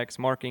quarterbacks,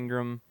 Mark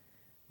Ingram,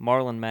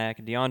 Marlon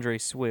Mack,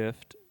 DeAndre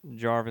Swift,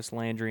 Jarvis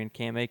Landry, and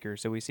Cam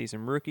Akers. So we see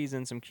some rookies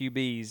and some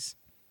QBs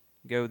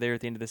go there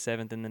at the end of the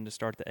 7th and then to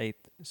start the 8th.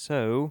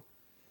 So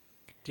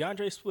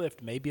DeAndre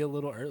Swift may be a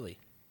little early.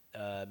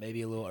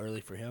 Maybe a little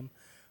early for him.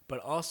 But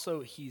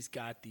also he's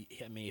got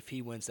if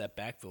he wins that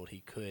backfield, he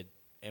could.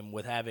 And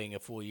with having a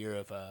full year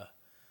of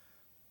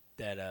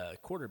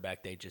that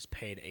quarterback they just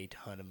paid a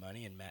ton of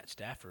money in Matt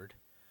Stafford,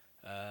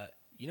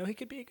 he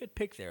could be a good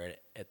pick there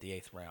at the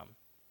 8th round.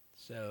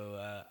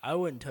 So I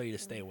wouldn't tell you to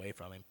stay away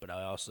from him, but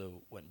I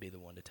also wouldn't be the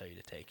one to tell you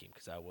to take him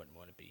because I wouldn't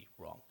want to be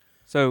wrong.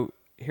 So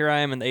here I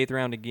am in the 8th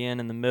round again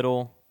in the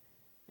middle,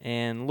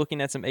 and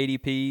looking at some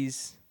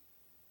ADPs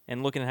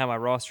and looking at how my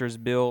roster is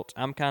built,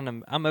 I'm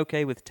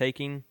okay with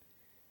taking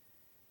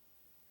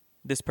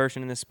this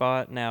person in this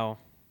spot. Now,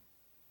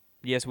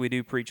 yes, we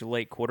do preach a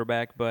late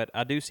quarterback, but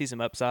I do see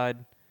some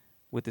upside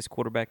with this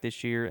quarterback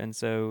this year, and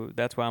so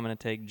that's why I'm going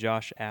to take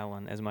Josh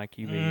Allen as my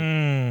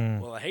QB.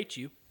 Well, I hate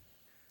you.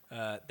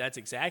 That's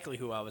exactly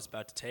who I was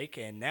about to take,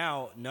 and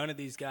now none of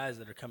these guys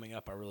that are coming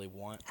up I really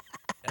want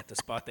at the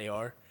spot they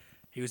are.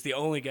 He was the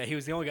only guy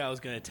I was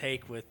going to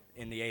take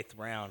in the 8th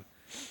round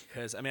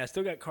because, I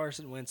still got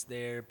Carson Wentz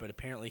there, but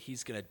apparently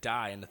he's going to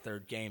die in the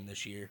 3rd game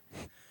this year,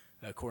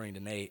 according to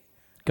Nate.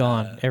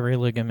 Gone. Every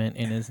ligament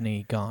in his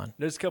knee gone.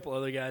 There's a couple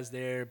other guys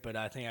there, but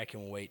I think I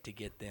can wait to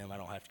get them. I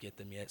don't have to get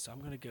them yet, so I'm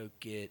going to go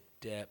get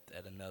depth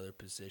at another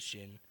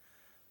position.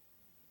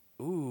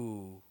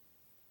 Ooh.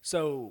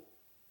 So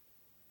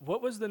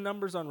what was the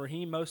numbers on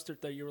Raheem Mostert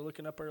that you were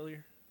looking up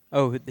earlier?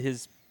 Oh,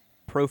 his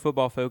Pro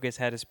Football Focus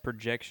had his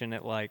projection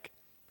at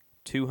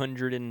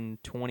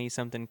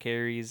 220-something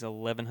carries,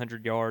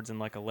 1,100 yards, and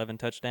 11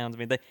 touchdowns.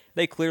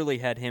 They clearly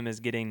had him as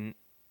getting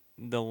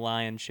the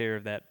lion's share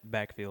of that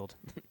backfield,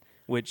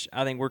 which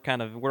I think we're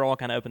all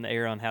kind of up in the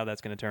air on how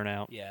that's going to turn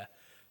out. Yeah.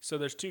 So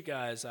there's 2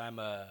 guys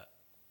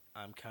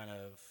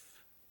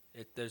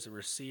there's a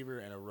receiver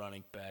and a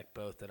running back,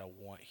 both that I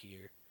want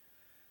here.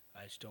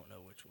 I just don't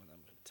know which one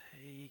I'm going to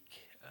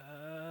take.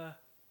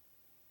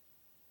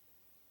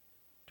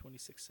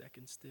 26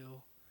 seconds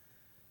still.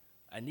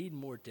 I need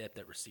more depth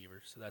at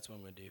receiver, so that's what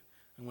I'm going to do.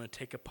 I'm going to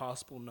take a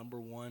possible number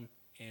 1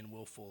 and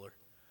Will Fuller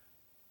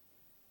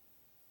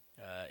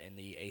in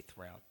the 8th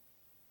round.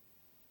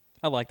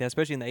 I like that,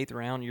 especially in the 8th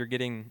round. You're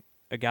getting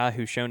a guy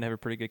who's shown to have a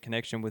pretty good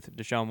connection with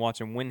Deshaun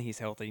Watson when he's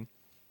healthy.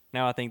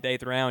 Now I think the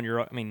 8th round,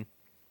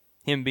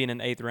 him being an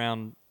 8th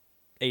round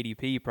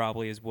ADP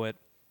probably is what,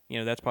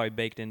 that's probably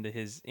baked into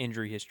his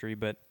injury history.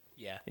 But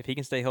yeah, if he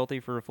can stay healthy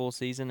for a full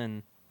season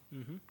and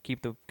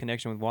keep the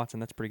connection with Watson,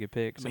 that's a pretty good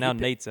pick. So now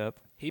Nate's up.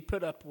 He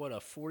put up, a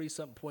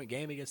 40-something point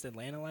game against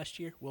Atlanta last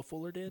year? Will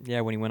Fuller did?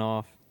 Yeah, when he went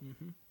off.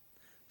 Mm-hmm.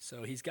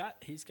 So he's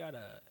got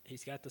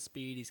the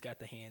speed, he's got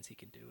the hands, he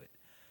can do it.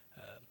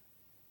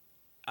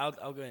 I'll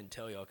go ahead and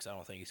tell y'all because I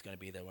don't think he's going to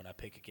be there when I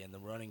pick again. The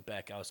running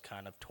back I was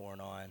kind of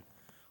torn on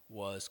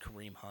was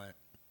Kareem Hunt.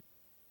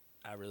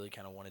 I really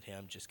kind of wanted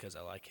him just because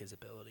I like his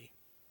ability.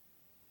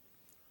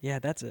 Yeah,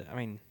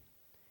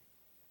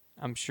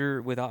 I'm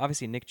sure with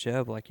obviously Nick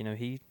Chubb,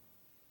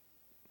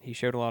 he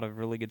showed a lot of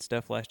really good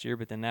stuff last year,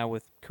 but then now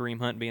with Kareem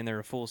Hunt being there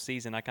a full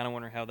season, I kind of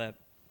wonder how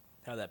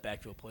that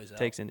backfield plays out.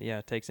 Takes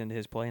into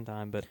his playing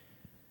time, but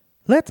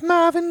let's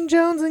Marvin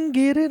Jones and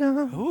get it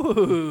on.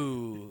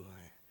 Ooh,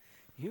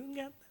 you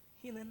got the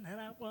feeling that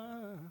I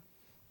want.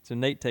 So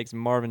Nate takes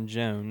Marvin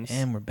Jones.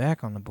 And we're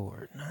back on the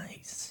board.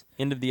 Nice.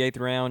 End of the 8th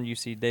round, you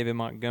see David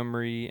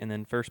Montgomery, and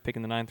then first pick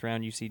in the 9th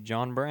round, you see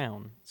John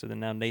Brown. So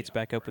then now Nate's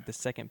back up with the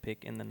 2nd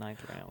pick in the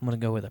 9th round. I'm going to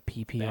go with a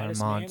PPR Baddest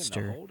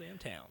monster man in the whole damn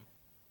town.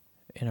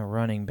 and a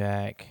running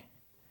back.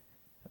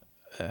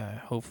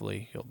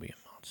 Hopefully he'll be a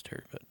monster.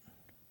 monster, but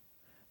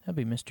that'd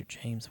be Mr.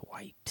 James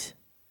White.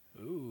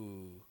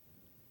 Ooh.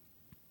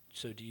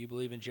 So do you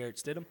believe in Jarrett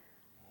Stidham?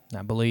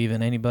 I believe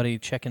in anybody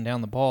checking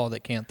down the ball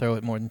that can't throw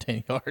it more than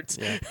 10 yards.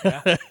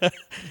 Yeah.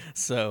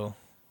 So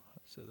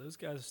those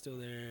guys are still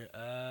there.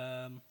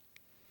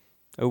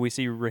 Oh, we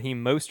see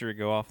Raheem Mostert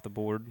go off the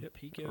board Yep,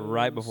 he goes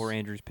right before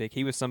Andrew's pick.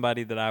 He was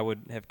somebody that I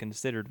would have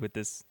considered with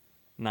this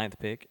ninth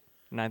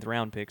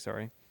round pick.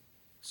 Sorry.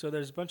 So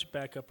there's a bunch of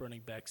backup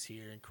running backs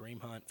here, and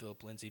Kareem Hunt,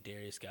 Philip Lindsay,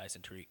 Darius Guice,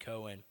 and Tariq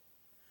Cohen.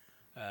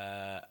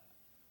 I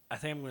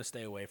think I'm going to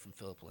stay away from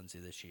Philip Lindsay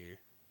this year.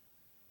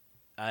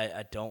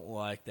 I don't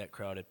like that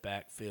crowded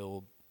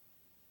backfield.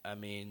 I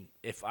mean,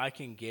 if I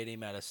can get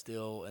him at a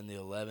steal in the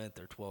 11th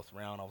or 12th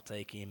round, I'll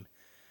take him.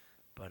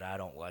 But I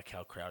don't like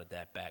how crowded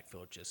that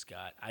backfield just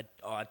got. I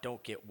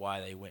don't get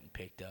why they went and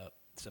picked up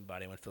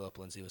somebody when Philip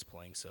Lindsay was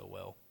playing so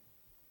well.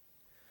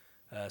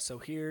 So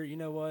here, you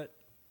know what?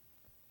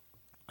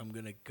 I'm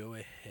going to go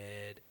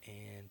ahead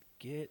and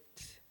get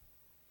 –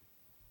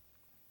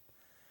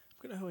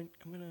 I'm going to wait.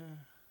 I'm going to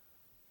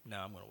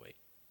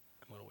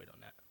wait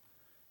on that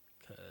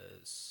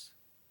because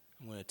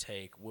I'm going to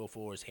take Will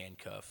Fuller's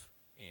handcuff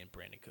and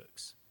Brandon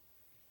Cooks.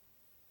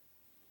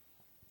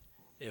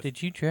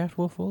 did you draft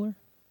Will Fuller?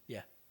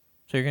 Yeah.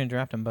 So you're going to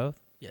draft them both?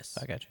 Yes.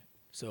 I got you.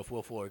 So if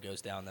Will Fuller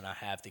goes down, then I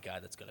have the guy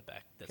that's going to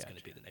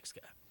Gotcha. be the next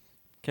guy.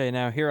 Okay,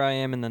 now here I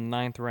am in the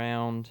 9th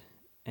round,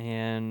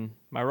 and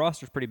my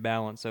roster's pretty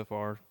balanced so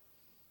far.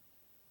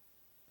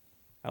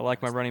 I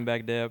like my running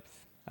back depth.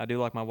 I do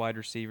like my wide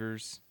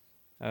receivers.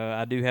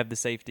 I do have the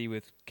safety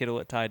with Kittle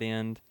at tight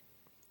end.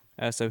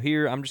 So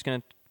here I'm just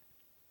going to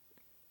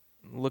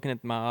looking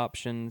at my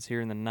options here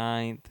in the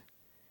 9th.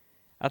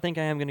 I think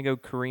I am going to go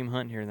Kareem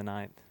Hunt here in the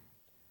 9th.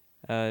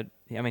 I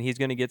mean, he's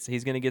going to get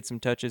some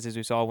touches as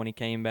we saw when he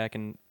came back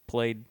and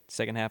played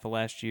second half of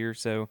last year.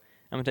 So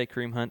I'm going to take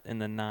Kareem Hunt in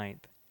the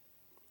 9th.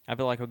 I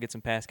feel like he'll get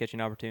some pass catching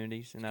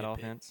opportunities in that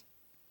offense.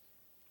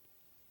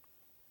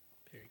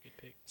 Very good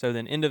pick. So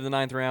then, end of the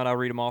 9th round, I'll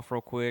read them off real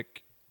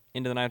quick.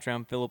 Into the 9th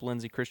round, Philip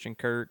Lindsay, Christian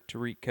Kirk,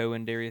 Tariq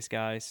Cohen, Darius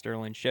Guice,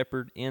 Sterling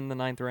Shepard in the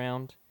 9th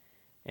round.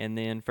 And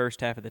then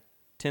first half of the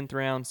 10th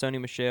round, Sony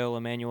Michel,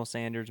 Emmanuel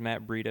Sanders,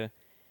 Matt Breida,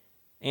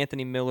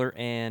 Anthony Miller,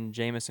 and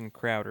Jamison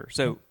Crowder.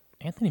 So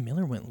Anthony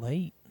Miller went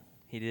late.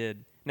 he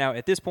did. Now,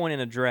 at this point in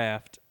a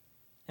draft,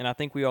 and I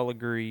think we all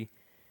agree,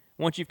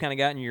 once you've kind of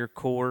gotten your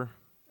core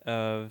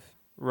of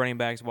running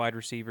backs, wide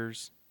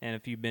receivers, and a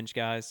few bench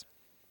guys,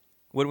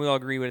 wouldn't we all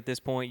agree at this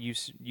point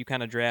you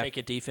kind of draft? Take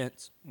a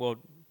defense. Well,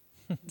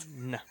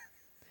 no.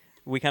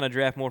 We kind of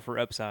draft more for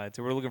upside.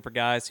 So we're looking for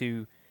guys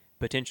who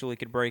potentially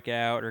could break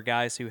out or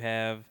guys who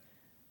have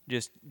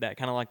just that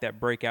kind of like that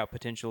breakout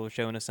potential of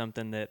showing us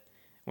something that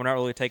we're not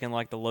really taking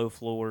like the low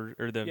floor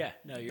or the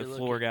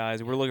floor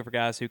guys. We're looking for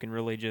guys who can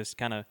really just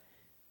kind of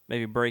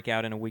maybe break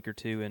out in a week or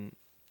two and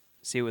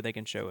see what they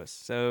can show us.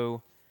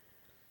 So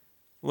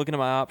looking at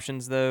my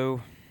options,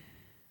 though,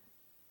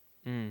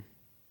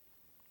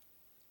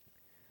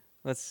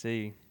 let's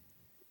see.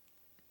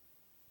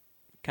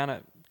 Kind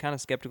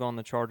of skeptical on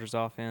the Chargers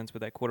offense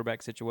with that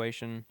quarterback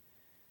situation.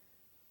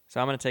 So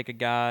I'm going to take a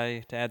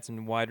guy to add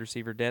some wide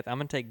receiver depth. I'm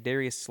going to take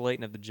Darius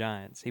Slayton of the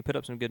Giants. He put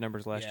up some good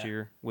numbers last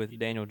year with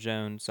Daniel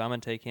Jones. So I'm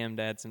going to take him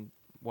to add some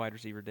wide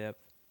receiver depth.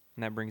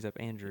 And that brings up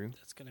Andrew.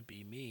 That's going to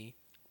be me.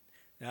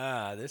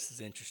 This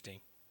is interesting.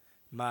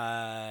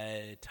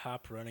 My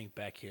top running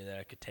back here that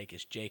I could take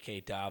is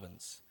J.K.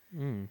 Dobbins.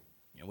 And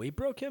we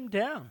broke him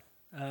down.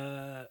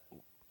 I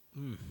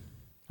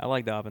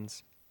like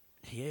Dobbins.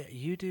 Yeah,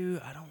 you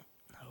do. I don't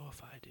know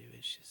if I do.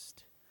 It's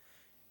just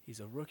he's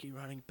a rookie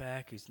running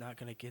back who's not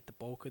going to get the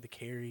bulk of the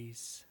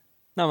carries.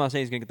 No, I'm not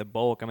saying he's going to get the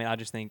bulk. I mean, I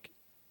just think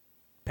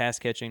pass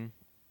catching,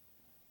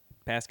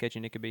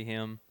 it could be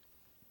him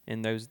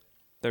in those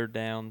third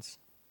downs.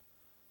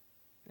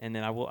 And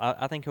then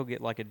I think he'll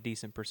get like a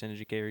decent percentage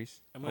of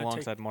carries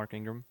alongside Mark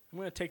Ingram. I'm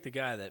going to take the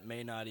guy that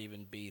may not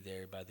even be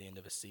there by the end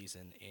of a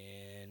season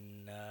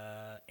in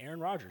Aaron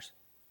Rodgers.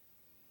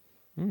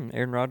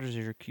 Aaron Rodgers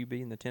is your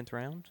QB in the 10th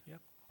round. Yep.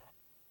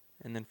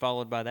 And then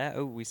followed by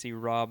that, we see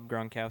Rob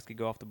Gronkowski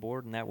go off the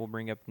board, and that will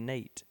bring up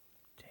Nate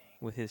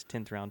with his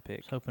 10th round pick.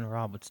 I was hoping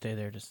Rob would stay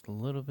there just a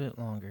little bit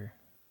longer.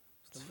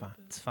 It's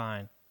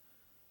fine.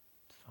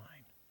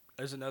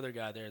 There's another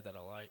guy there that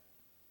I like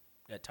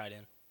at tight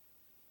end.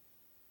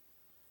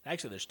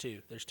 Actually, there's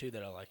two. There's two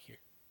that I like here.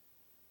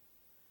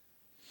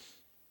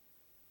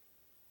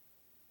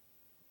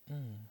 Do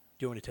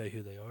you want me to tell you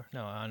who they are?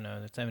 No, I know.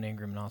 That's Evan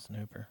Ingram and Austin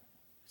Hooper.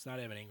 It's not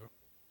Evan Ingram.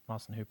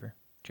 Austin Hooper.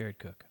 Jared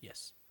Cook.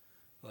 Yes.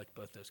 I like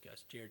both those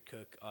guys. Jared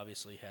Cook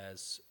obviously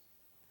has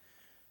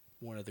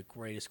one of the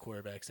greatest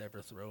quarterbacks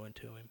ever throw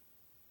into him.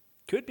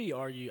 Could be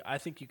argued. I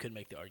think you could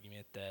make the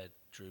argument that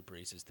Drew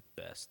Brees is the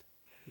best.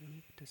 Who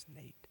does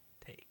Nate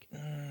take?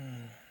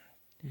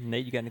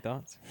 Nate, you got any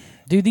thoughts?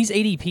 Dude, these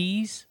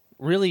ADPs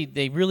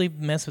they really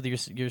mess with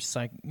your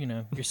psyche,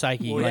 Well,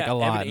 like a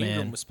lot, Evan Ingram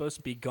man. was supposed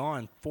to be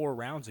gone 4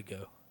 rounds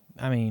ago.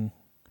 I mean,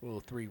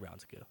 3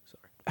 rounds ago.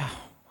 Sorry. Oh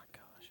my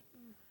gosh.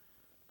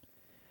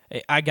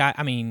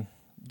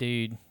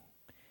 Dude,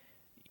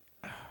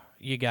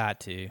 You got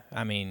to.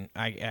 I mean,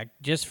 I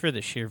just for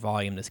the sheer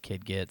volume this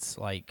kid gets,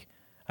 like,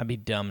 I'd be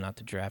dumb not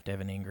to draft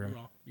Evan Ingram.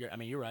 You're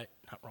wrong. You're right.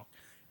 Not wrong.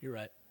 You're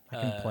right. I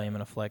can play him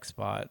in a flex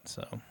spot.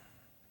 So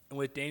And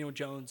with Daniel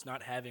Jones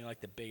not having like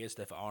the biggest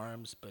of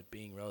arms, but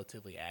being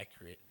relatively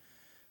accurate,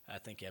 I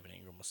think Evan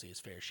Ingram will see his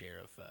fair share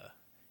of.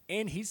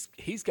 And he's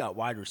got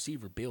wide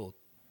receiver build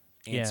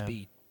and Yeah.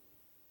 speed.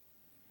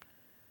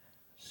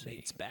 see.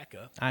 Nate's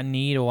backup. I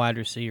need a wide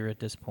receiver at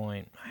this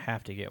point. I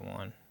have to get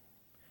one.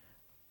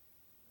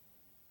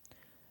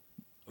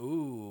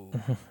 Ooh.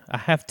 I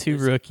have two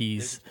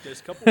rookies.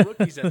 There's a couple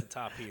rookies at the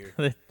top here.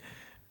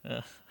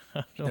 don't-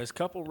 There's a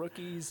couple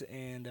rookies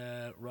and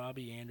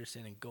Robbie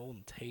Anderson and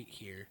Golden Tate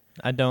here.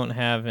 I don't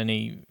have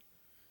any.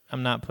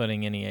 I'm not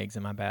putting any eggs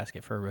in my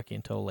basket for a rookie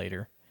until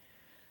later.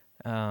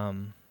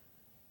 Gosh,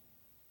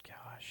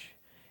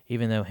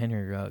 even though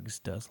Henry Ruggs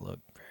does look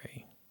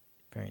very,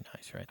 very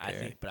nice right there.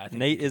 I think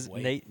Nate you can is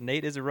wait.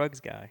 Nate is a Ruggs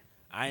guy.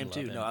 I am Love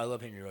too. him. No, I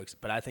love Henry Ruggs,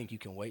 but I think you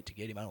can wait to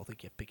get him. I don't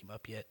think you have to pick him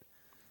up yet.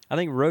 I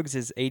think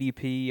Ruggs'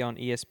 ADP on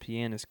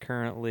ESPN is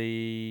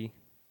currently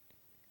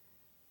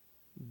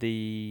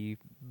the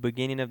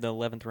beginning of the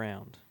 11th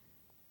round,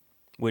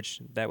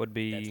 which that would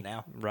be That's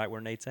now. right where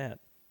Nate's at.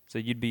 So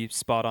you'd be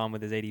spot on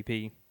with his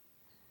ADP.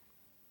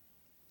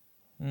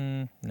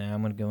 No,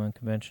 I'm going to go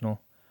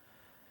unconventional.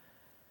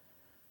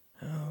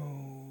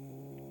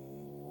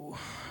 Oh,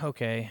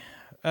 okay.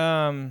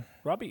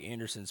 Robbie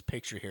Anderson's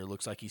picture here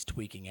looks like he's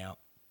tweaking out.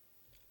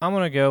 I'm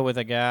going to go with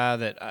a guy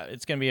that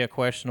it's going to be a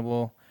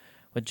questionable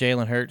with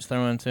Jalen Hurts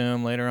throwing to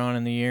him later on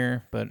in the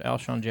year, but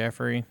Alshon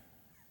Jeffrey.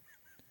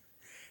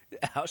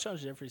 Alshon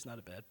Jeffrey's not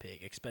a bad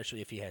pick, especially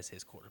if he has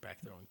his quarterback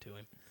throwing to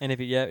him. And if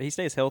he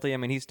stays healthy, I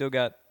mean, he's still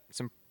got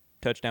some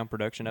touchdown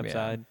production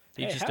upside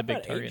He's Hey, just how a big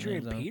about target in the Adrian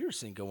end zone.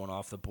 Peterson going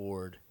off the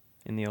board.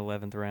 in the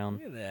 11th round.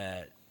 Look at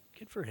that.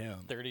 Good for him.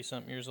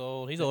 30-something years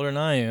old. He's older than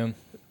I am.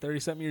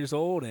 30-something years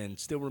old and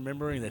still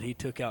remembering that he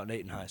took out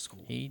Nate in high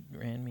school. He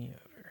ran me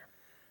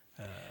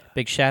over.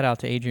 Big shout out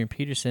to Adrian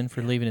Peterson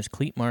for leaving his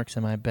cleat marks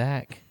in my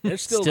back. They're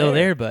still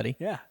there, buddy.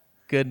 Yeah.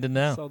 Good to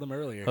know. Saw them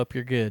earlier. Hope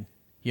you're good.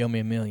 You owe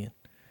me $1 million.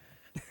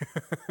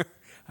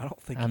 I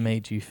don't think I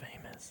made you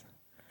famous.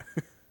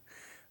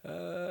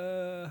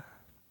 I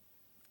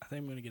think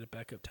I'm going to get a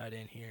backup tight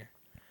end here.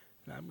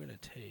 And I'm going to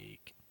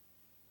take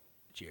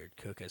Jared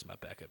Cook as my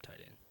backup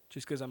tight end.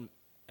 Just because I'm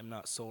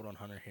not sold on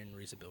Hunter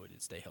Henry's ability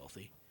to stay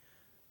healthy.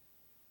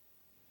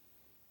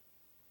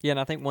 Yeah, and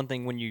I think one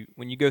thing when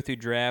you go through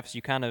drafts,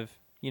 you kind of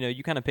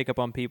pick up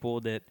on people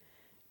that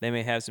they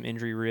may have some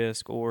injury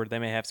risk or they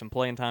may have some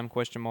playing time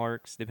question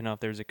marks, depending on if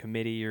there's a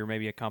committee or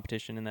maybe a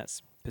competition in that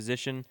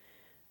position.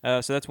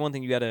 So that's one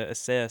thing you got to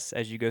assess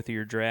as you go through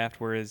your draft.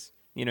 Whereas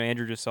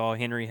Andrew just saw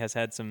Henry has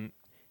had some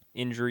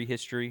injury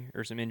history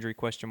or some injury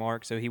question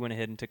marks, so he went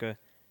ahead and took a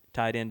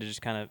tight end to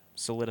just kind of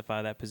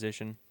solidify that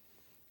position.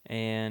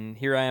 And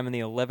here I am in the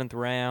 11th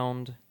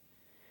round.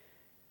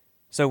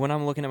 So when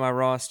I'm looking at my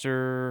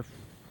roster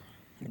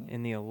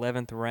in the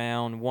 11th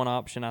round, one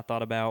option I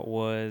thought about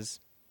was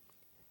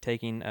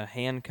taking a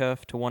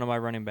handcuff to one of my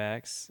running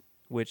backs,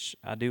 which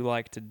I do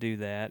like to do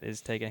that,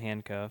 is take a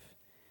handcuff.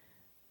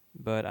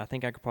 But I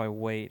think I could probably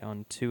wait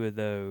on two of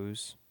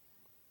those.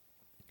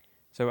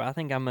 So I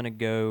think I'm going to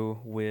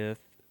go with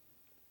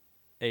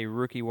a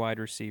rookie wide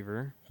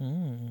receiver.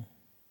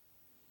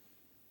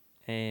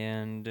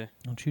 And,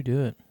 Don't you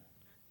do it.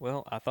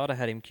 well, I thought I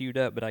had him queued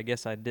up, but I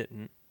guess I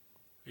didn't.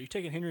 Are you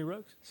taking Henry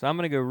Ruggs? So I'm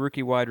going to go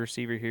rookie wide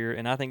receiver here,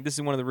 and I think this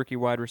is one of the rookie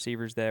wide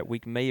receivers that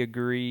we may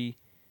agree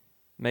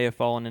may have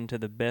fallen into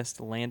the best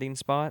landing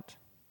spot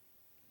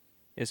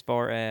as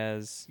far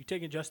as You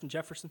taking Justin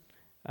Jefferson?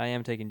 I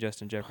am taking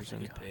Justin Jefferson.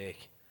 Good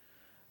pick.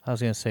 I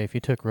was going to say, if you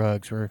took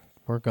Ruggs, we're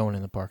going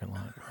in the parking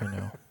lot right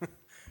now.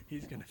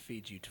 He's going to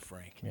feed you to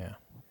Frank. Yeah.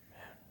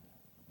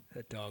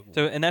 That dog.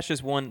 So, and that's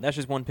just one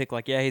pick.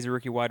 Like, yeah, he's a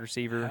rookie wide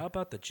receiver. How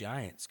about the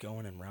Giants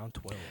going in round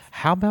 12?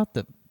 How about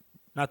the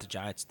Not the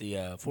Giants, the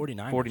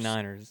 49ers.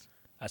 49ers.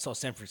 I saw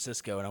San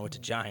Francisco and I went to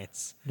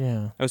Giants.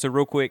 yeah? Oh, so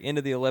real quick,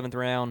 into the 11th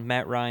round,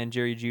 Matt Ryan,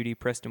 Jerry Jeudy,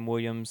 Preston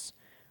Williams,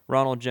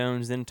 Ronald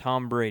Jones, then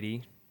Tom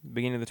Brady.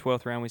 Beginning of the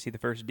 12th round, we see the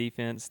first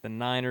defense, the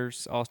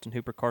Niners, Austin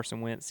Hooper, Carson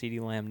Wentz, CeeDee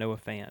Lamb, Noah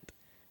Fant.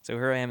 So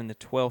here I am in the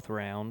 12th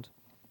round,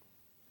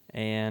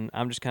 and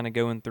I'm just kind of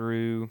going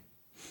through.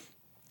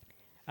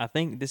 I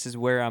think this is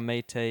where I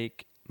may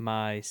take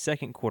my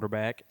second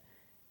quarterback,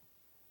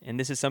 and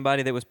this is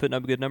somebody that was putting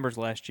up good numbers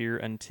last year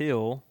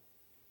until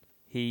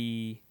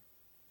he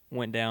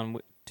went down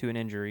to an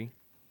injury.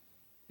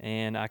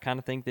 And I kind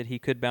of think that he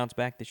could bounce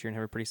back this year and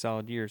have a pretty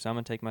solid year. So I'm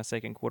going to take my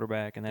second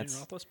quarterback, and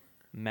that's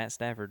Matt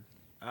Stafford.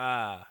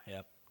 Ah,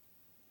 yep.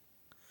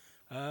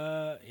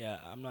 Yeah,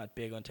 I'm not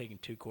big on taking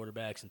two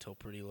quarterbacks until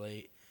pretty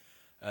late.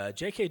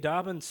 J.K.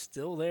 Dobbins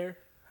still there.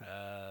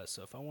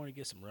 So if I want to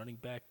get some running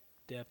back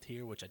depth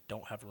here, which I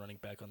don't have a running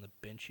back on the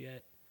bench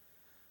yet,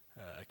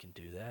 I can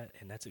do that.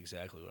 And that's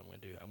exactly what I'm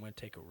going to do. I'm going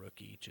to take a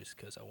rookie just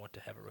because I want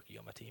to have a rookie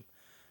on my team.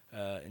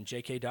 And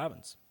J.K.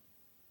 Dobbins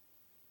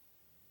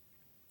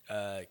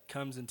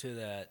comes into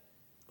that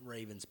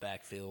Ravens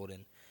backfield,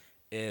 and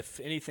if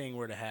anything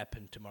were to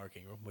happen to Mark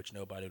Ingram, which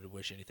nobody would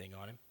wish anything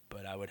on him,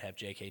 but I would have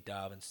J.K.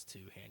 Dobbins to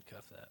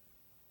handcuff that.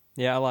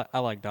 Yeah, I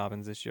like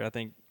Dobbins this year. I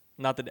think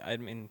not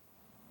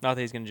that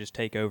he's going to just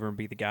take over and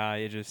be the guy.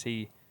 It just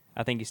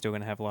I think he's still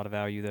going to have a lot of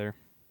value there.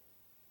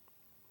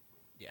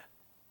 Yeah.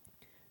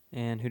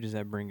 And who does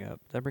that bring up?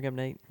 Does that bring up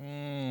Nate?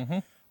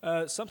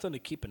 Mm-hmm. Something to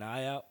keep an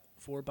eye out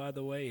for, by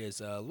the way, is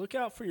look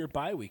out for your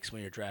bye weeks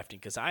when you're drafting,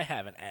 because I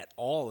haven't at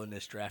all in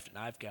this draft, and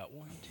I've got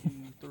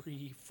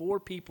 4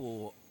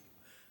 people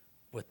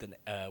with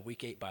the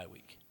week 8 bye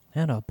week.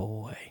 And a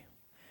boy.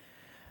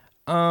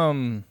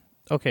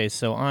 Okay,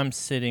 so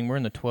we're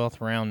in the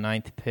 12th round,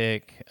 9th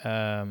pick.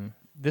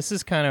 This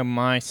is kind of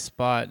my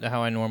spot,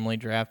 how I normally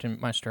draft, and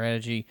my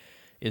strategy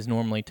is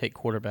normally take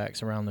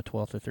quarterbacks around the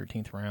 12th or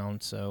 13th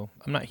round. So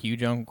I'm not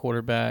huge on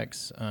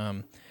quarterbacks.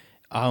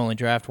 I only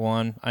draft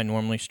one. I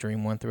normally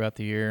stream one throughout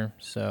the year.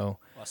 So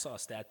I saw a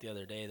stat the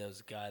other day. There was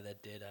a guy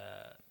that did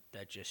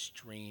that just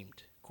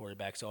streamed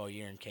quarterbacks all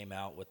year and came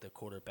out with the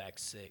quarterback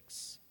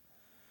 6.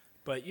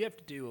 But you have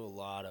to do a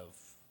lot of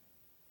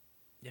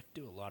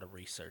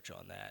research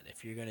on that.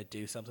 If you're going to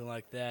do something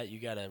like that, you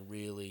got to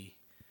really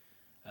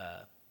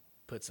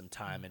put some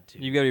time into.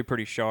 You got to be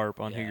pretty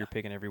sharp on who Yeah. you're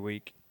picking every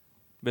week.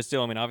 But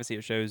still, I mean, obviously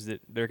it shows that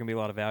there can be a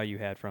lot of value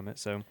had from it.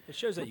 So It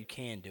shows that you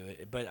can do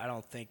it, but I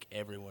don't think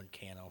everyone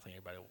can. I don't think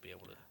everybody will be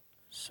able to.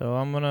 So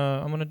I'm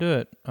gonna do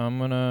it. All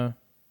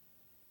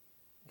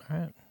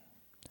right.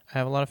 I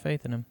have a lot of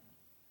faith in him.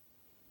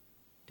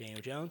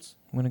 Daniel Jones,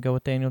 I'm gonna go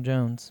with Daniel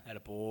Jones.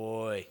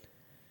 attaboy.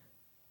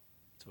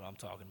 That's what I'm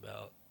talking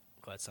about.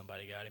 Glad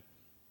somebody got him.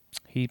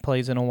 He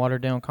plays in a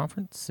watered down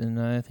conference, and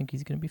I think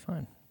he's gonna be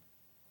fine.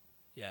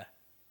 Yeah.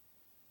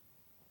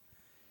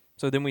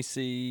 So then we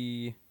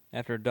see,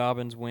 after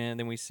Dobbins went,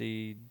 then we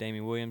see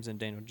Damian Williams and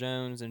Daniel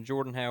Jones and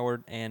Jordan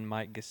Howard and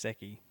Mike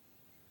Gesicki.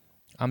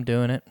 I'm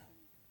doing it.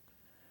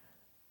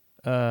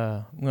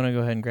 I'm gonna go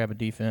ahead and grab a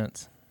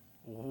defense.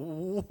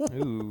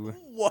 Ooh.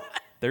 What?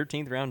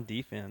 13th round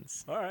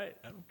defense. All right.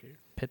 I don't care.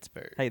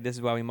 Pittsburgh. Hey, this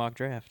is why we mock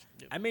draft.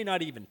 I may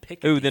not even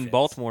pick a Ooh, defense. then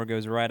Baltimore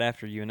goes right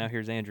after you, and now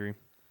here's Andrew.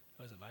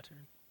 Was it my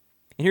turn?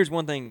 And here's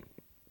one thing,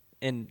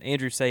 and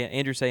Andrew's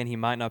saying he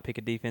might not pick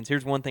a defense.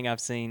 Here's one thing I've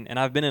seen, and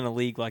I've been in a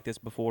league like this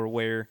before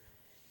where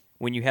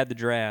when you had the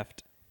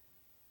draft,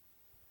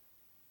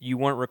 you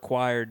weren't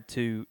required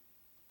to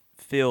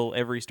fill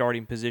every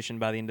starting position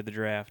by the end of the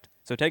draft.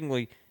 So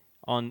technically,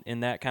 in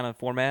that kind of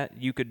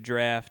format, you could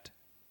draft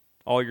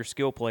all your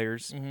skill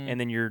players, and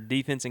then your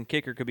defense and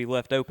kicker could be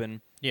left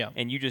open. Yeah.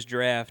 And you just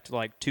draft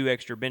like 2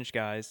 extra bench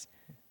guys.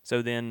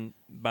 So then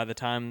by the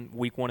time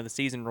week 1 of the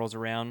season rolls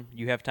around,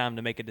 you have time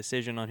to make a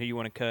decision on who you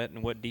want to cut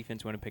and what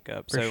defense you want to pick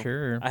up. For so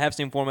sure. I have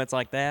seen formats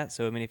like that.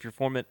 So, I mean, if your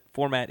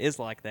format is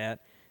like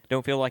that,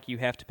 don't feel like you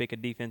have to pick a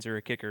defense or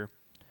a kicker.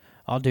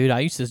 Oh, dude, I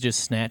used to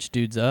just snatch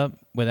dudes up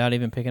without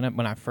even picking up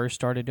when I first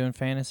started doing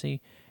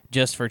fantasy,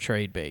 just for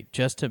trade bait,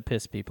 just to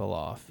piss people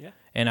off. Yeah.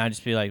 And I'd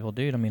just be like, well,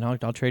 dude, I mean,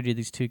 I'll trade you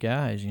these 2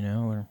 guys,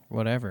 or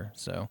whatever.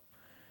 So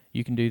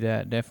you can do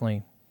that.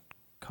 Definitely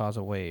cause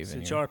a wave.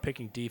 Since you are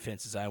picking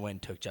defenses, I went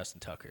and took Justin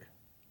Tucker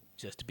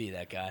just to be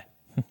that guy.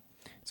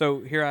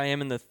 So here I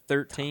am in the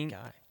 13th,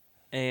 guy.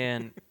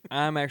 and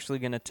I'm actually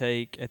going to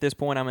take, at this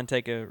point, I'm going to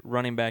take a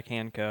running back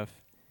handcuff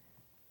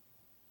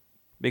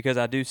because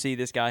I do see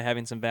this guy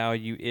having some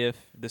value if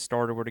the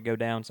starter were to go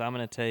down. So I'm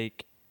going to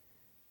take,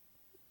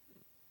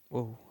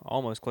 whoa,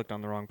 almost clicked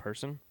on the wrong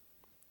person.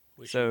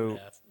 Wish So- you would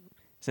have.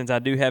 Since I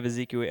do have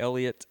Ezekiel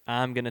Elliott,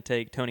 I'm going to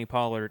take Tony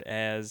Pollard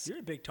as You're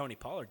a big Tony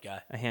Pollard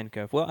guy. a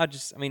handcuff. Well,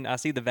 I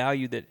see the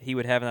value that he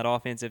would have in that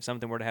offense if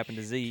something were to happen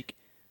to Zeke.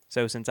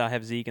 So since I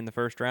have Zeke in the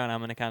first round, I'm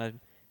going to kind of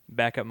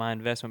back up my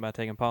investment by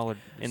taking Pollard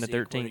in the Zeke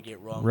were to 13th. get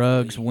wrongfully-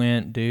 Ruggs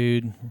went,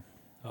 dude.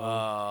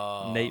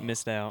 Oh, Nate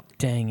missed out.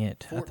 Dang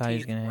it. I 14th thought he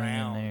was going to hang in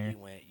round there. he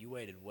went. You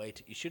waited way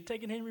too. You should have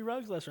taken Henry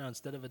Ruggs last round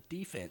instead of a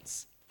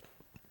defense.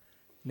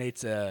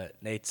 Nate's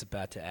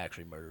about to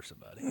actually murder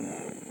somebody.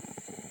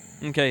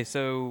 Okay,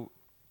 so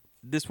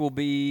this will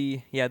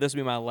be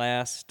my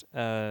last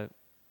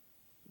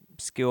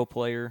skill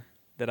player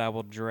that I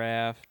will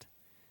draft.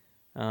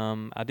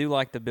 I do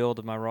like the build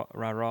of my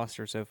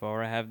roster so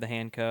far. I have the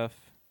handcuff.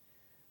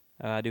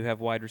 I do have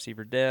wide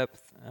receiver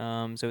depth.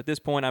 So at this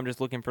point, I'm just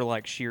looking for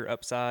like sheer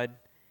upside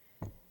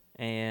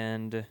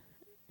and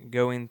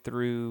going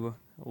through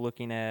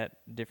looking at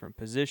different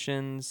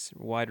positions,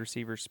 wide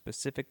receivers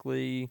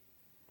specifically.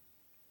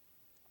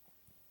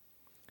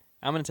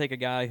 I'm going to take a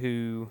guy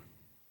who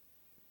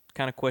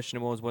kind of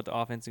questionable is what the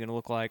offense is going to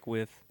look like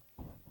with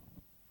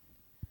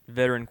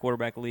veteran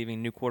quarterback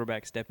leaving, new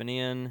quarterback stepping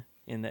in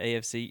the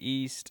AFC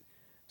East.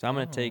 So I'm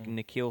going to take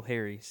N'Keal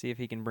Harry, see if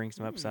he can bring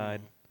some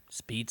upside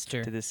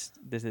Speedster. to this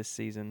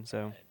season.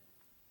 So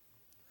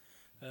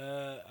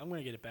I'm going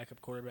to get a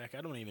backup quarterback.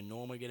 I don't even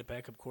normally get a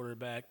backup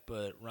quarterback,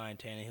 but Ryan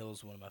Tannehill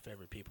is one of my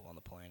favorite people on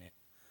the planet.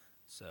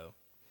 So,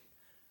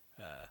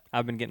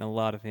 I've been getting a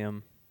lot of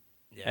him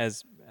yeah.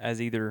 as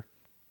either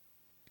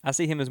I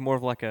see him as more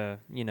of like a,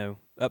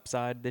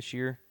 upside this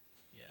year.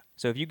 Yeah.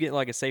 So if you get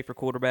like a safer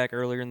quarterback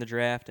earlier in the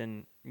draft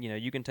and,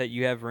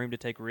 you have room to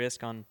take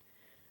risk on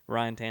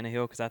Ryan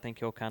Tannehill because I think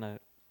he'll kind of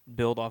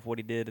build off what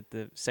he did at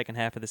the second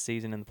half of the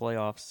season in the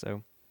playoffs.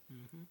 So,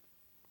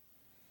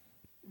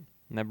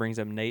 and that brings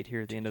up Nate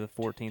here at the end of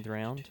the 14th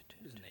round. Who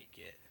does Nate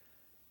get?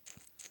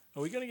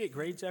 Are we gonna get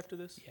grades after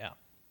this? Yeah.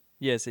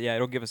 Yes, yeah,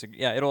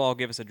 it'll all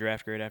give us a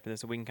draft grade after this,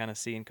 so we can kind of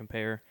see and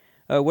compare.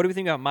 What do we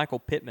think about Michael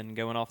Pittman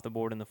going off the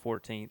board in the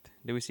 14th?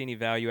 Do we see any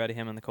value out of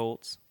him in the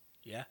Colts?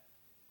 Yeah.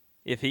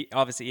 If he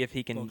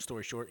can, Long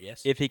story short,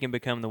 yes. if he can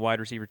become the wide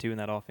receiver 2 in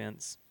that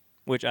offense,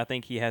 which I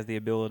think he has the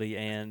ability.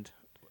 And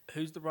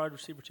who's the wide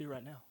receiver 2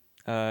 right now?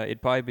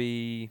 it'd probably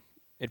be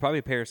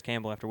Paris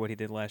Campbell after what he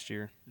did last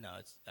year. No,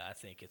 I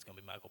think it's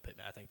gonna be Michael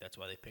Pittman. I think that's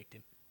why they picked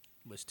him,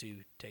 was to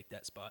take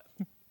that spot.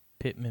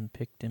 Pittman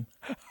picked him.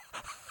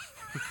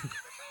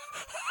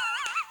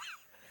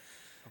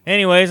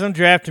 Anyways, I'm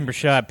drafting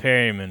Brashad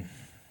Perryman.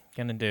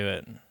 Gonna do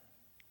it.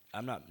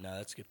 I'm not. No,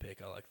 that's a good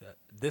pick. I like that.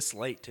 This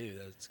late too.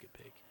 That's a good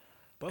pick.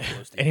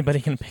 Buffalo's defense.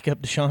 Anybody can pick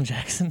up Deshaun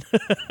Jackson.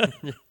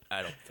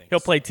 I don't think He'll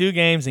so. play 2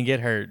 games and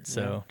get hurt.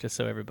 So just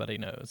so everybody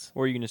knows.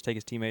 Or you can just take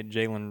his teammate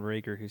Jalen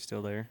Rager, who's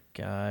still there.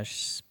 Gosh,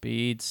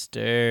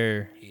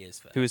 speedster. He is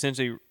fast. Who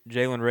essentially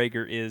Jalen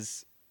Rager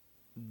is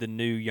the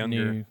new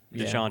younger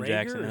Deshaun Rager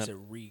Jackson. Or is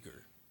it Rieger?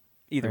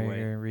 Either way.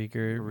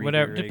 Rieger,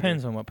 whatever. Rager.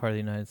 Depends on what part of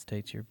the United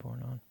States you're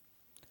born on.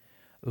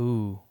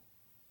 Ooh,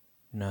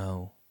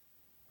 no.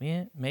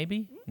 Yeah,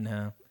 maybe.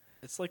 No.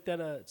 It's like that.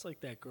 It's like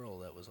that girl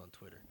that was on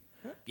Twitter.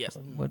 Yes.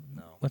 What?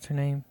 No. What's her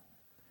name?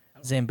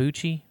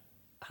 Zambucci.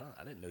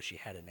 I didn't know she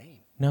had a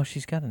name. No,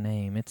 she's got a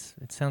name. It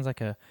sounds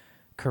like a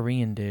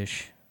Korean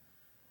dish.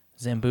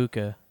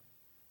 Zambuca.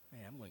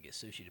 Man, I'm gonna get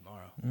sushi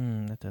tomorrow.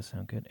 That does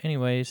sound good.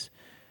 Anyways,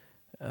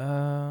 Here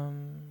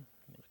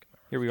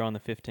we are on the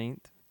 15th.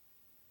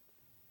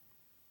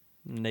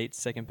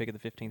 Nate's second pick of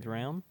the 15th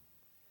round.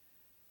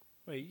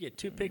 Wait, you get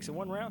 2 picks in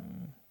one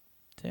round?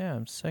 yeah,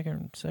 I'm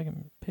second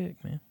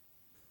pick, man.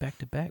 Back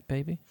to back,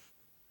 baby.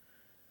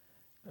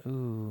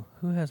 Ooh,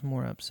 who has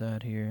more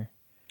upside here?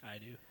 I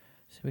do.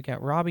 So we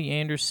got Robbie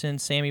Anderson,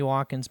 Sammy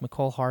Watkins,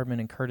 McCole Hardman,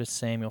 and Curtis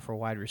Samuel for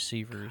wide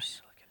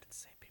receivers. Look at the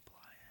same people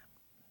I am.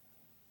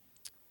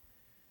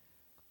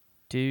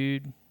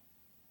 Dude,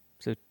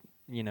 So,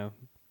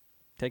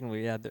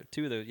 technically,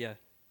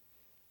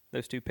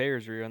 those 2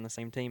 pairs are on the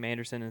same team,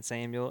 Anderson and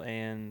Samuel,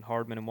 and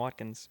Hardman and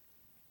Watkins.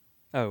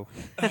 Oh.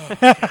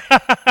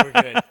 We're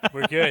good.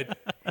 We're good.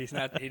 He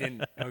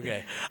didn't.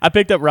 Okay. I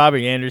picked up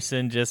Robbie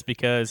Anderson just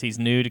because he's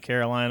new to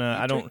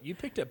Carolina. You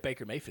picked up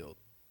Baker Mayfield.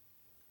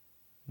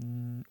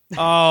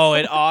 Oh,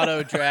 it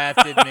auto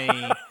drafted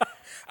me.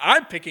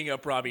 I'm picking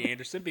up Robbie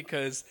Anderson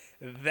because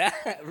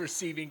that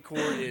receiving core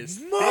is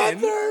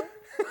thin.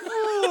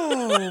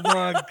 Oh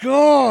my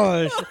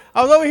gosh!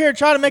 I was over here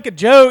trying to make a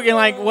joke and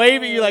like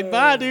wave at you, like,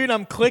 "Bye, dude."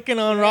 I'm clicking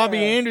on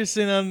Robbie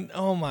Anderson.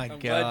 Oh my I'm gosh!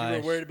 glad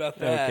you were worried about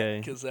that Okay.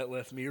 because that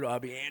left me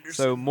Robbie Anderson.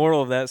 So,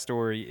 moral of that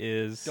story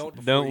is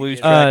Don't don't lose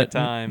freak track of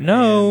time.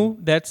 No,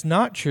 that's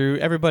not true.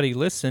 Everybody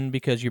listen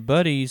because your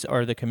buddies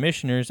are the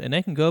commissioners and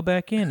they can go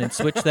back in and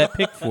switch that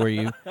pick for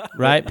you.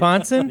 Right,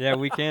 Ponson? Yeah,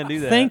 we can do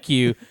that. Thank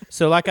you.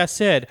 So like I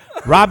said,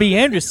 Robbie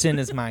Anderson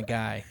is my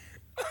guy.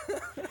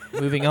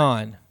 Moving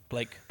on.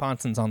 Blake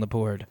Ponson's on the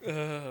board.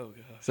 Oh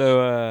god.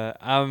 So,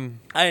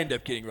 I end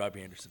up getting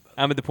Robbie Anderson.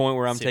 I'm at the point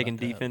where I'm See taking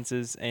about that.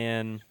 defenses,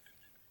 and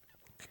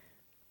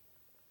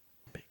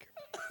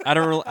I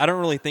don't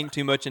really think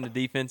too much into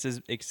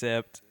defenses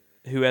except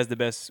who has the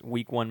best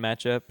week 1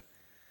 matchup,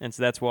 and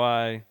so that's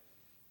why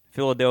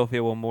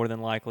Philadelphia will more than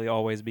likely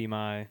always be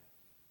my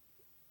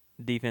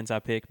defense I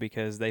pick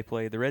because they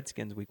play the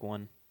Redskins week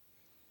 1.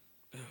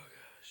 Oh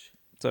gosh!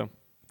 So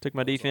took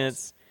my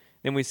defense.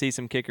 Then we see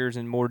some kickers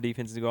and more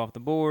defenses go off the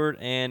board,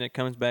 and it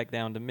comes back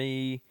down to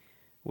me,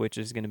 which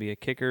is going to be a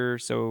kicker.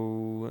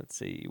 So let's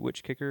see,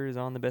 which kicker is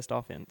on the best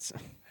offense?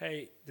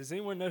 Hey, does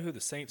anyone know who the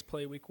Saints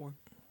play week 1?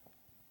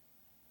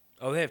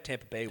 Oh, they have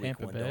Tampa Bay week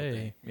Tampa 1, don't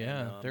Bay. they?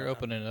 Yeah, No, they're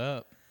opening it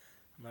up.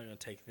 I'm not going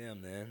to take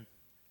them then.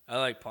 I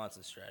like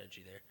Ponson's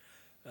strategy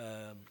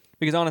there.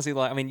 Because honestly,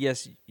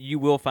 yes, you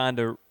will find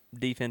a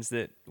defense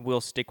that will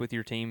stick with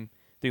your team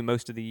through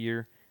most of the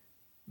year,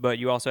 but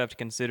you also have to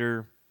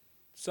consider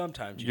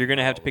Sometimes you're going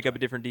to have to pick up a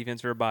different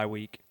defense for a bye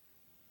week.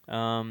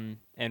 And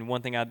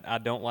one thing I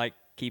don't like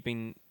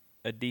keeping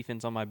a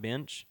defense on my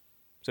bench.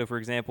 So, for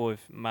example, if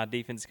my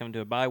defense is coming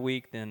to a bye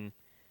week, then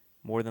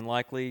more than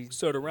likely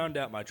So to round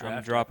out my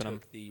draft, dropping I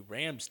took the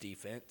Rams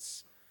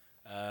defense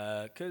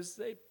because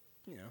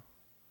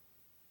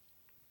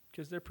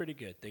because they're pretty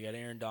good. They got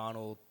Aaron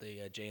Donald, they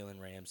got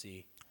Jalen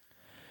Ramsey.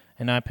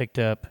 And I picked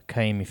up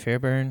Kaimi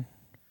Fairbairn.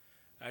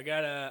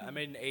 I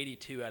made an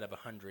 82 out of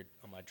 100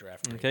 on my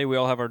draft grade. Okay, we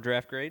all have our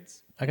draft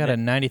grades. I got a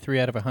 93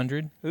 out of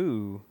 100.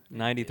 Ooh,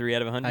 93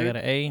 out of 100. I got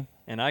an A.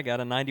 And I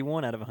got a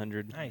 91 out of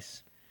 100.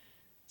 Nice.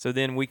 So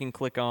then we can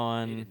click He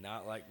on. did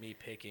not like me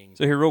picking.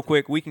 So here, real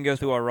quick, we can go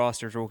through our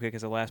rosters real quick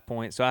as the last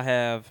point. So I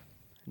have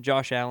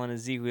Josh Allen,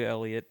 Ezekiel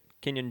Elliott,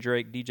 Kenyon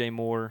Drake, DJ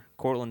Moore,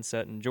 Cortland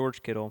Sutton,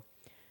 George Kittle,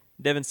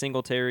 Devin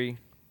Singletary,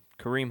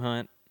 Kareem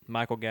Hunt,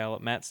 Michael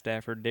Gallup, Matt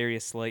Stafford,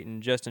 Darius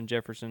Slayton, Justin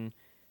Jefferson,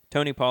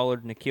 Tony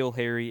Pollard, N'Keal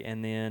Harry,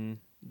 and then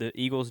the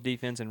Eagles'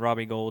 defense, and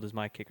Robbie Gould is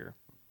my kicker.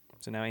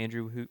 So now,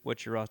 Andrew,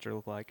 what's your roster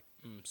look like?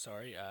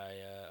 Sorry,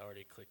 I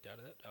already clicked out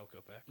of that. I'll go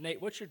back. Nate,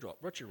 what's your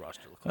roster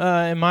look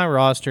like? In my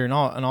roster, and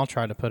I'll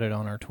try to put it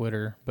on our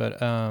Twitter,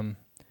 but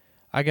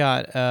I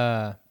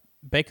got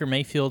Baker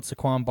Mayfield,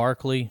 Saquon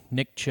Barkley,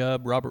 Nick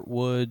Chubb, Robert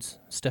Woods,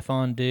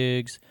 Stephon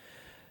Diggs,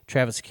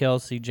 Travis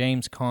Kelce,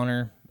 James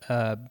Conner,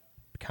 Evan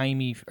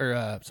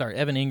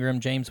Ingram,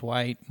 James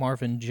White,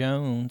 Marvin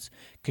Jones,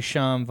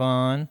 Keshawn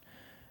Vaughn,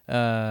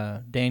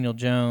 Daniel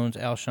Jones,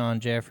 Alshon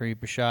Jeffrey,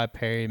 Brashad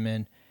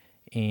Perryman,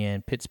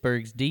 and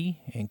Pittsburgh's D,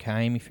 and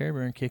Kaimi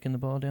Fairbairn kicking the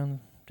ball down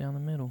the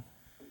middle.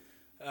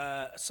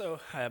 So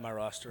I have my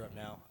roster up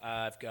now.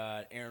 I've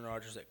got Aaron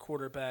Rodgers at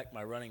quarterback.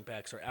 My running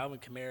backs are Alvin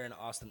Kamara and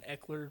Austin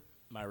Eckler.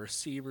 My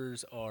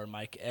receivers are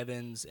Mike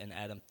Evans and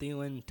Adam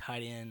Thielen.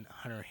 Tight end,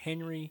 Hunter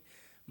Henry.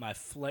 My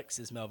flex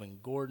is Melvin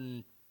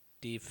Gordon.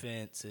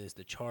 Defense is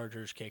the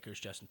Chargers. Kickers,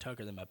 Justin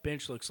Tucker. Then my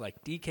bench looks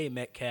like DK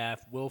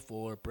Metcalf, Will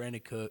Fuller, Brandon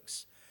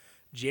Cooks,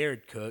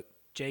 Jared Cook,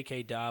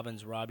 J.K.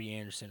 Dobbins, Robbie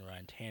Anderson,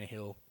 Ryan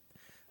Tannehill.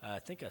 I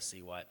think I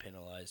see why it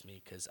penalized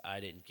me because I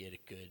didn't get a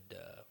good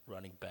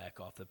running back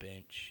off the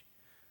bench,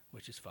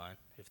 which is fine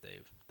if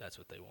that's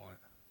what they want.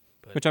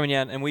 But Which, I mean,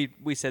 yeah, and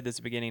we said this at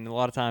the beginning. A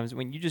lot of times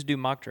when you just do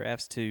mock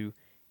drafts to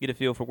get a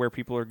feel for where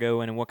people are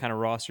going and what kind of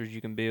rosters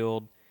you can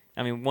build.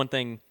 I mean, one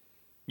thing,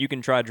 you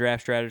can try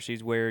draft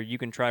strategies where you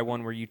can try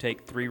one where you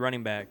take 3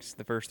 running backs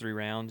the first 3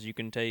 rounds. You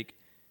can take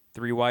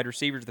 3 wide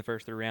receivers the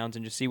first 3 rounds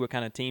and just see what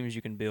kind of teams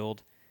you can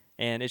build.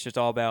 And it's just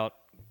all about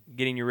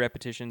getting your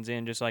repetitions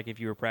in, just like if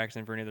you were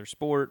practicing for any other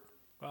sport.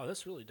 wow,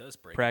 this really does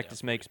break Practice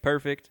it down makes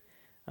perfect.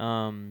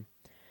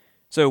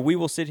 So we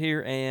will sit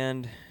here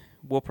and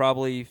we'll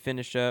probably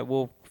finish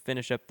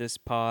up this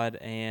pod,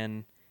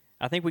 and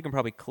I think we can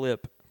probably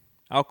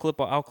I'll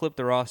clip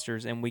the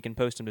rosters and we can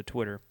post them to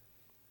Twitter,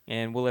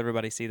 and we'll let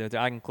everybody see those.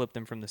 I can clip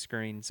them from the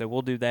screen, so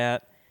we'll do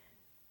that.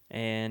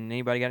 And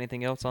anybody got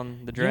anything else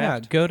on the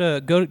draft? Yeah,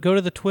 go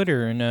to the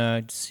Twitter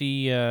and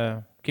see.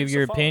 Give us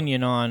your a follow.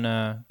 opinion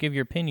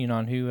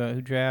on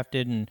who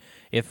drafted, and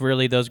if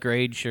really those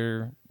grades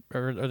are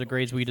the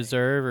grades we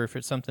deserve, or if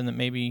it's something that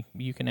maybe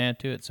you can add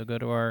to it. So go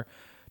to our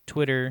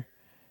Twitter,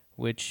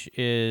 which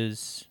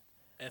is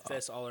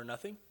FS All or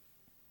Nothing.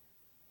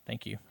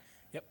 thank you.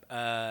 Yep.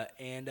 While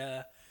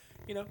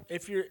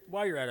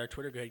you're at our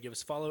Twitter, go ahead and give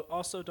us a follow.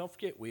 Also, don't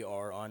forget we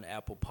are on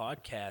Apple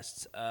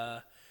Podcasts.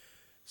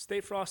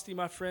 Stay frosty,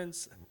 my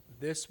friends.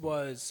 This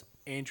was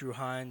Andrew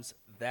Hines.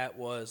 That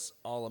was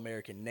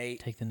All-American Nate.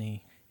 Take the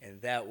knee.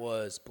 And that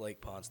was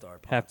Blake Ponstar.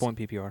 Half point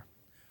PPR.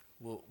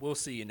 We'll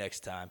see you next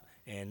time.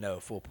 And no,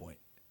 full point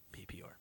PPR.